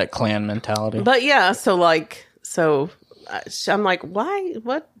 Definitely got that clan mentality, but I'm like, why,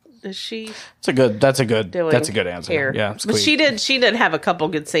 what is she that's a good answer here? Yeah, Squeak. But she did have a couple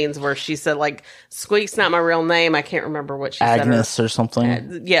good scenes where she said Squeak's not my real name. I can't remember what she Agnes said. Or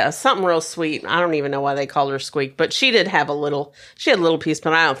something. Something real sweet. I don't even know why they called her Squeak, but she did have a little piece,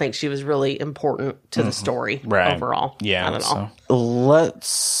 but I don't think she was really important to the story overall. Yeah. Not at all. Let's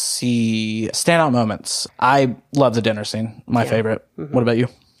see. Standout moments. I love the dinner scene. My favorite. What about you?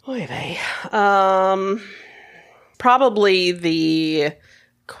 Oy vey. Probably the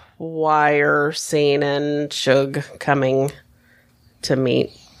choir scene and Suge coming to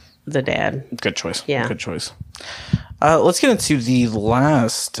meet the dad. Good choice. Yeah. Good choice. Let's get into the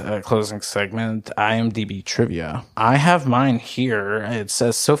last closing segment, IMDb trivia. I have mine here. It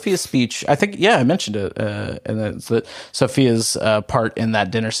says Sofia's speech. I think, I mentioned it. And it's that Sofia's part in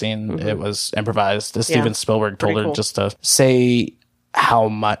that dinner scene, it was improvised. Steven Spielberg told her just to say how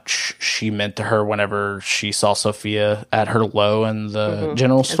much she meant to her whenever she saw Sofia at her low in the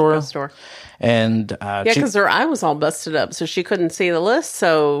general store. And because her eye was all busted up, so she couldn't see the list.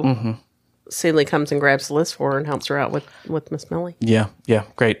 So Celie comes and grabs the list for her and helps her out with Miss Millie. Yeah,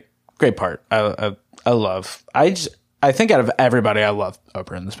 great part. I love. I think out of everybody, I love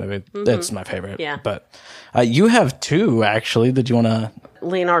Oprah in this movie. It's my favorite. Yeah, but you have two actually. Did you want to?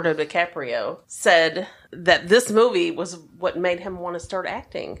 Leonardo DiCaprio said that this movie was what made him want to start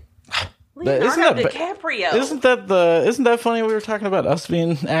acting. Leonardo DiCaprio. Isn't that funny? We were talking about us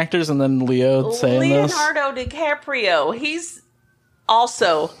being actors, and then Leo saying Leonardo DiCaprio. He's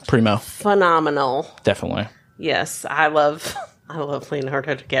also primo, phenomenal. Definitely. Yes, I love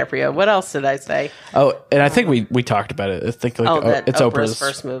Leonardo DiCaprio. What else did I say? Oh, and I think we talked about it. I think it's Oprah's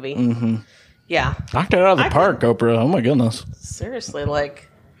first movie. Mm-hmm. Yeah, knocked it out of the park, Oprah. Oh my goodness. Seriously,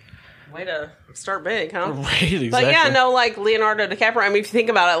 way to start big, huh? Right, exactly. But Leonardo DiCaprio. I mean, if you think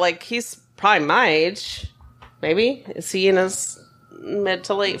about it, he's probably my age. Maybe is he in his mid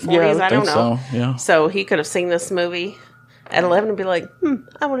to late 40s? I don't know. So, yeah. So he could have seen this movie at 11 and be like,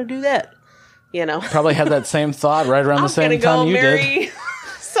 I want to do that. Probably had that same thought right around the same time you did.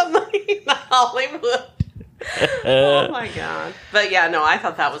 Somebody in Hollywood. Oh my God. But I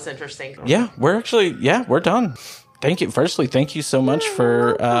thought that was interesting. Yeah, we're done. Thank you. Firstly, thank you so much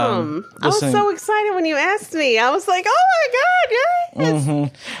for listening. I was so excited when you asked me. I was like, oh my God,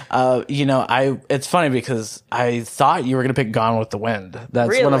 yes. It's funny because I thought you were going to pick Gone with the Wind. That's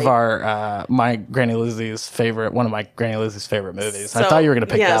really? one of one of my Granny Lizzie's favorite movies. I thought you were going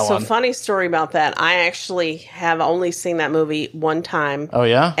to pick that one. So funny story about that. I actually have only seen that movie one time. Oh,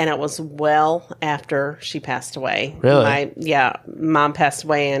 yeah? And it was well after she passed away. Really? Mom passed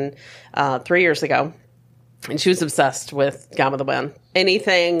away 3 years ago. And she was obsessed with Gone with the Wind.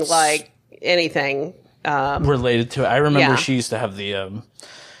 Anything related to it. I remember she used to have the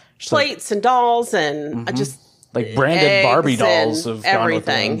plates and dolls and just like branded Barbie dolls of everything. Gone with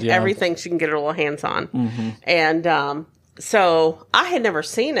the Wind. Yeah. Everything she can get her little hands on. And so I had never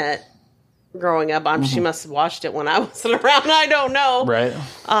seen it growing up. She must have watched it when I wasn't around. I don't know. Right.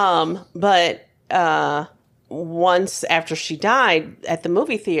 But once after she died at the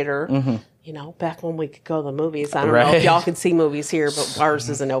movie theater. Back when we could go to the movies. I don't know if y'all can see movies here, but ours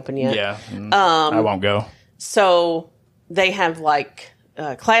isn't open yet. Yeah. I won't go. So they have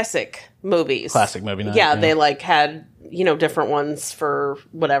classic movies. Classic movie night. Yeah, they had, different ones for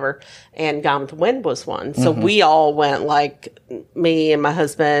whatever. And Gone with the Wind was one. So we all went, me and my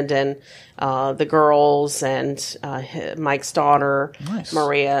husband and the girls and Mike's daughter,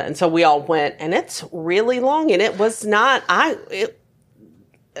 Maria. And so we all went. And it's really long. And it was not...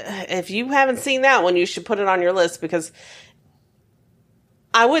 if you haven't seen that one, you should put it on your list because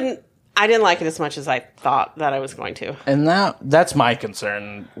I didn't like it as much as I thought that I was going to. And that's my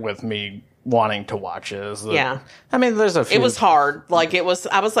concern with me wanting to watch it. Is that, I mean, there's a few. It was hard. I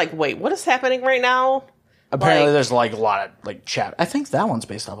was like, wait, what is happening right now? Apparently there's a lot of chat. I think that one's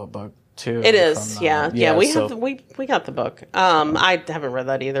based off a book too. It is. We got the book. I haven't read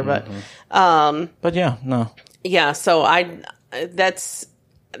that either, but so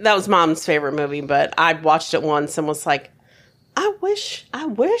that was Mom's favorite movie, but I watched it once and was like, I wish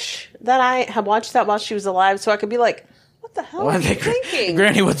that I had watched that while she was alive so I could be like, what the hell are you thinking?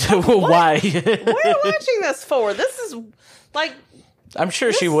 Granny, why? What are you watching this for? This is I'm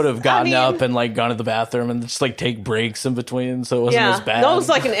sure she would have gotten up and gone to the bathroom and just take breaks in between so it wasn't as bad. No, it was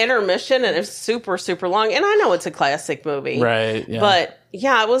an intermission and it was super, super long. And I know it's a classic movie. Right. Yeah. But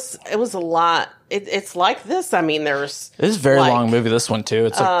it was a lot. It's like this. I mean, it's a very long movie, this one too.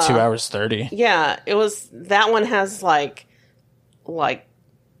 It's 2 hours 30. Yeah. That one has I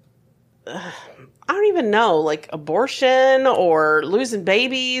don't even know, abortion or losing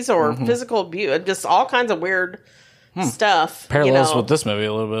babies or physical abuse, just all kinds of weird stuff. Parallels with this movie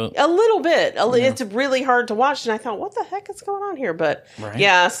a little bit. A little bit. It's really hard to watch. And I thought, what the heck is going on here? But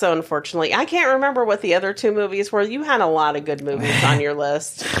so unfortunately, I can't remember what the other two movies were. You had a lot of good movies on your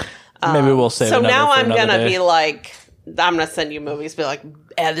list. Maybe we'll save so now I'm going to be I'm going to send you movies, be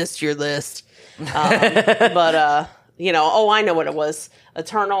add this to your list. But, I know what it was.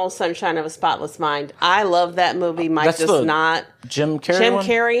 Eternal Sunshine of a Spotless Mind. I love that movie. Mike does not. Jim Carrey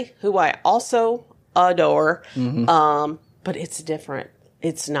Carrey, who I also adore. But it's different.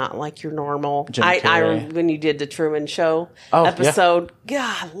 It's not like your normal. I when you did the Truman Show episode,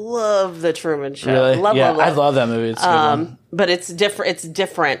 God, I love the Truman Show. Really? Love. I love that movie. It's a good one. But it's different. It's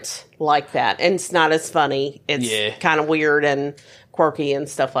different like that, and it's not as funny. It's kind of weird and quirky and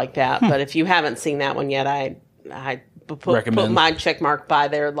stuff like that. But if you haven't seen that one yet, I put my check mark by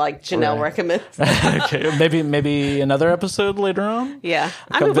there, like Janelle recommends. Okay, maybe another episode later on. Yeah,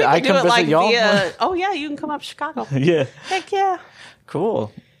 I mean, we can do it like via. Oh yeah, you can come up to Chicago. Yeah, heck yeah.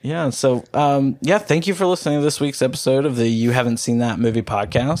 Cool. Yeah. So, thank you for listening to this week's episode of the You Haven't Seen That Movie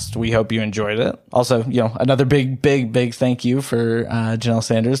podcast. We hope you enjoyed it. Also, another big thank you for Janelle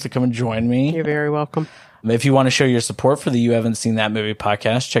Sanders to come and join me. You're very welcome. If you want to show your support for the You Haven't Seen That Movie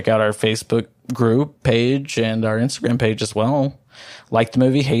podcast, check out our Facebook group page and our Instagram page as well. Like the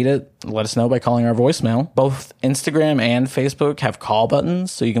movie, hate it, let us know by calling our voicemail. Both Instagram and Facebook have call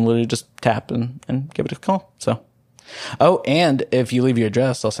buttons, so you can literally just tap and give it a call. So, and if you leave your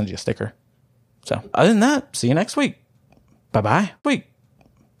address, I'll send you a sticker. So, other than that, see you next week. Bye-bye. Week.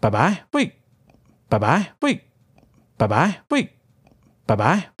 Bye-bye. Week. Bye-bye. Week. Bye-bye. Week.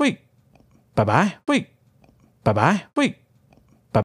 Bye-bye. Week. Bye-bye. Week. Bye-bye. Week.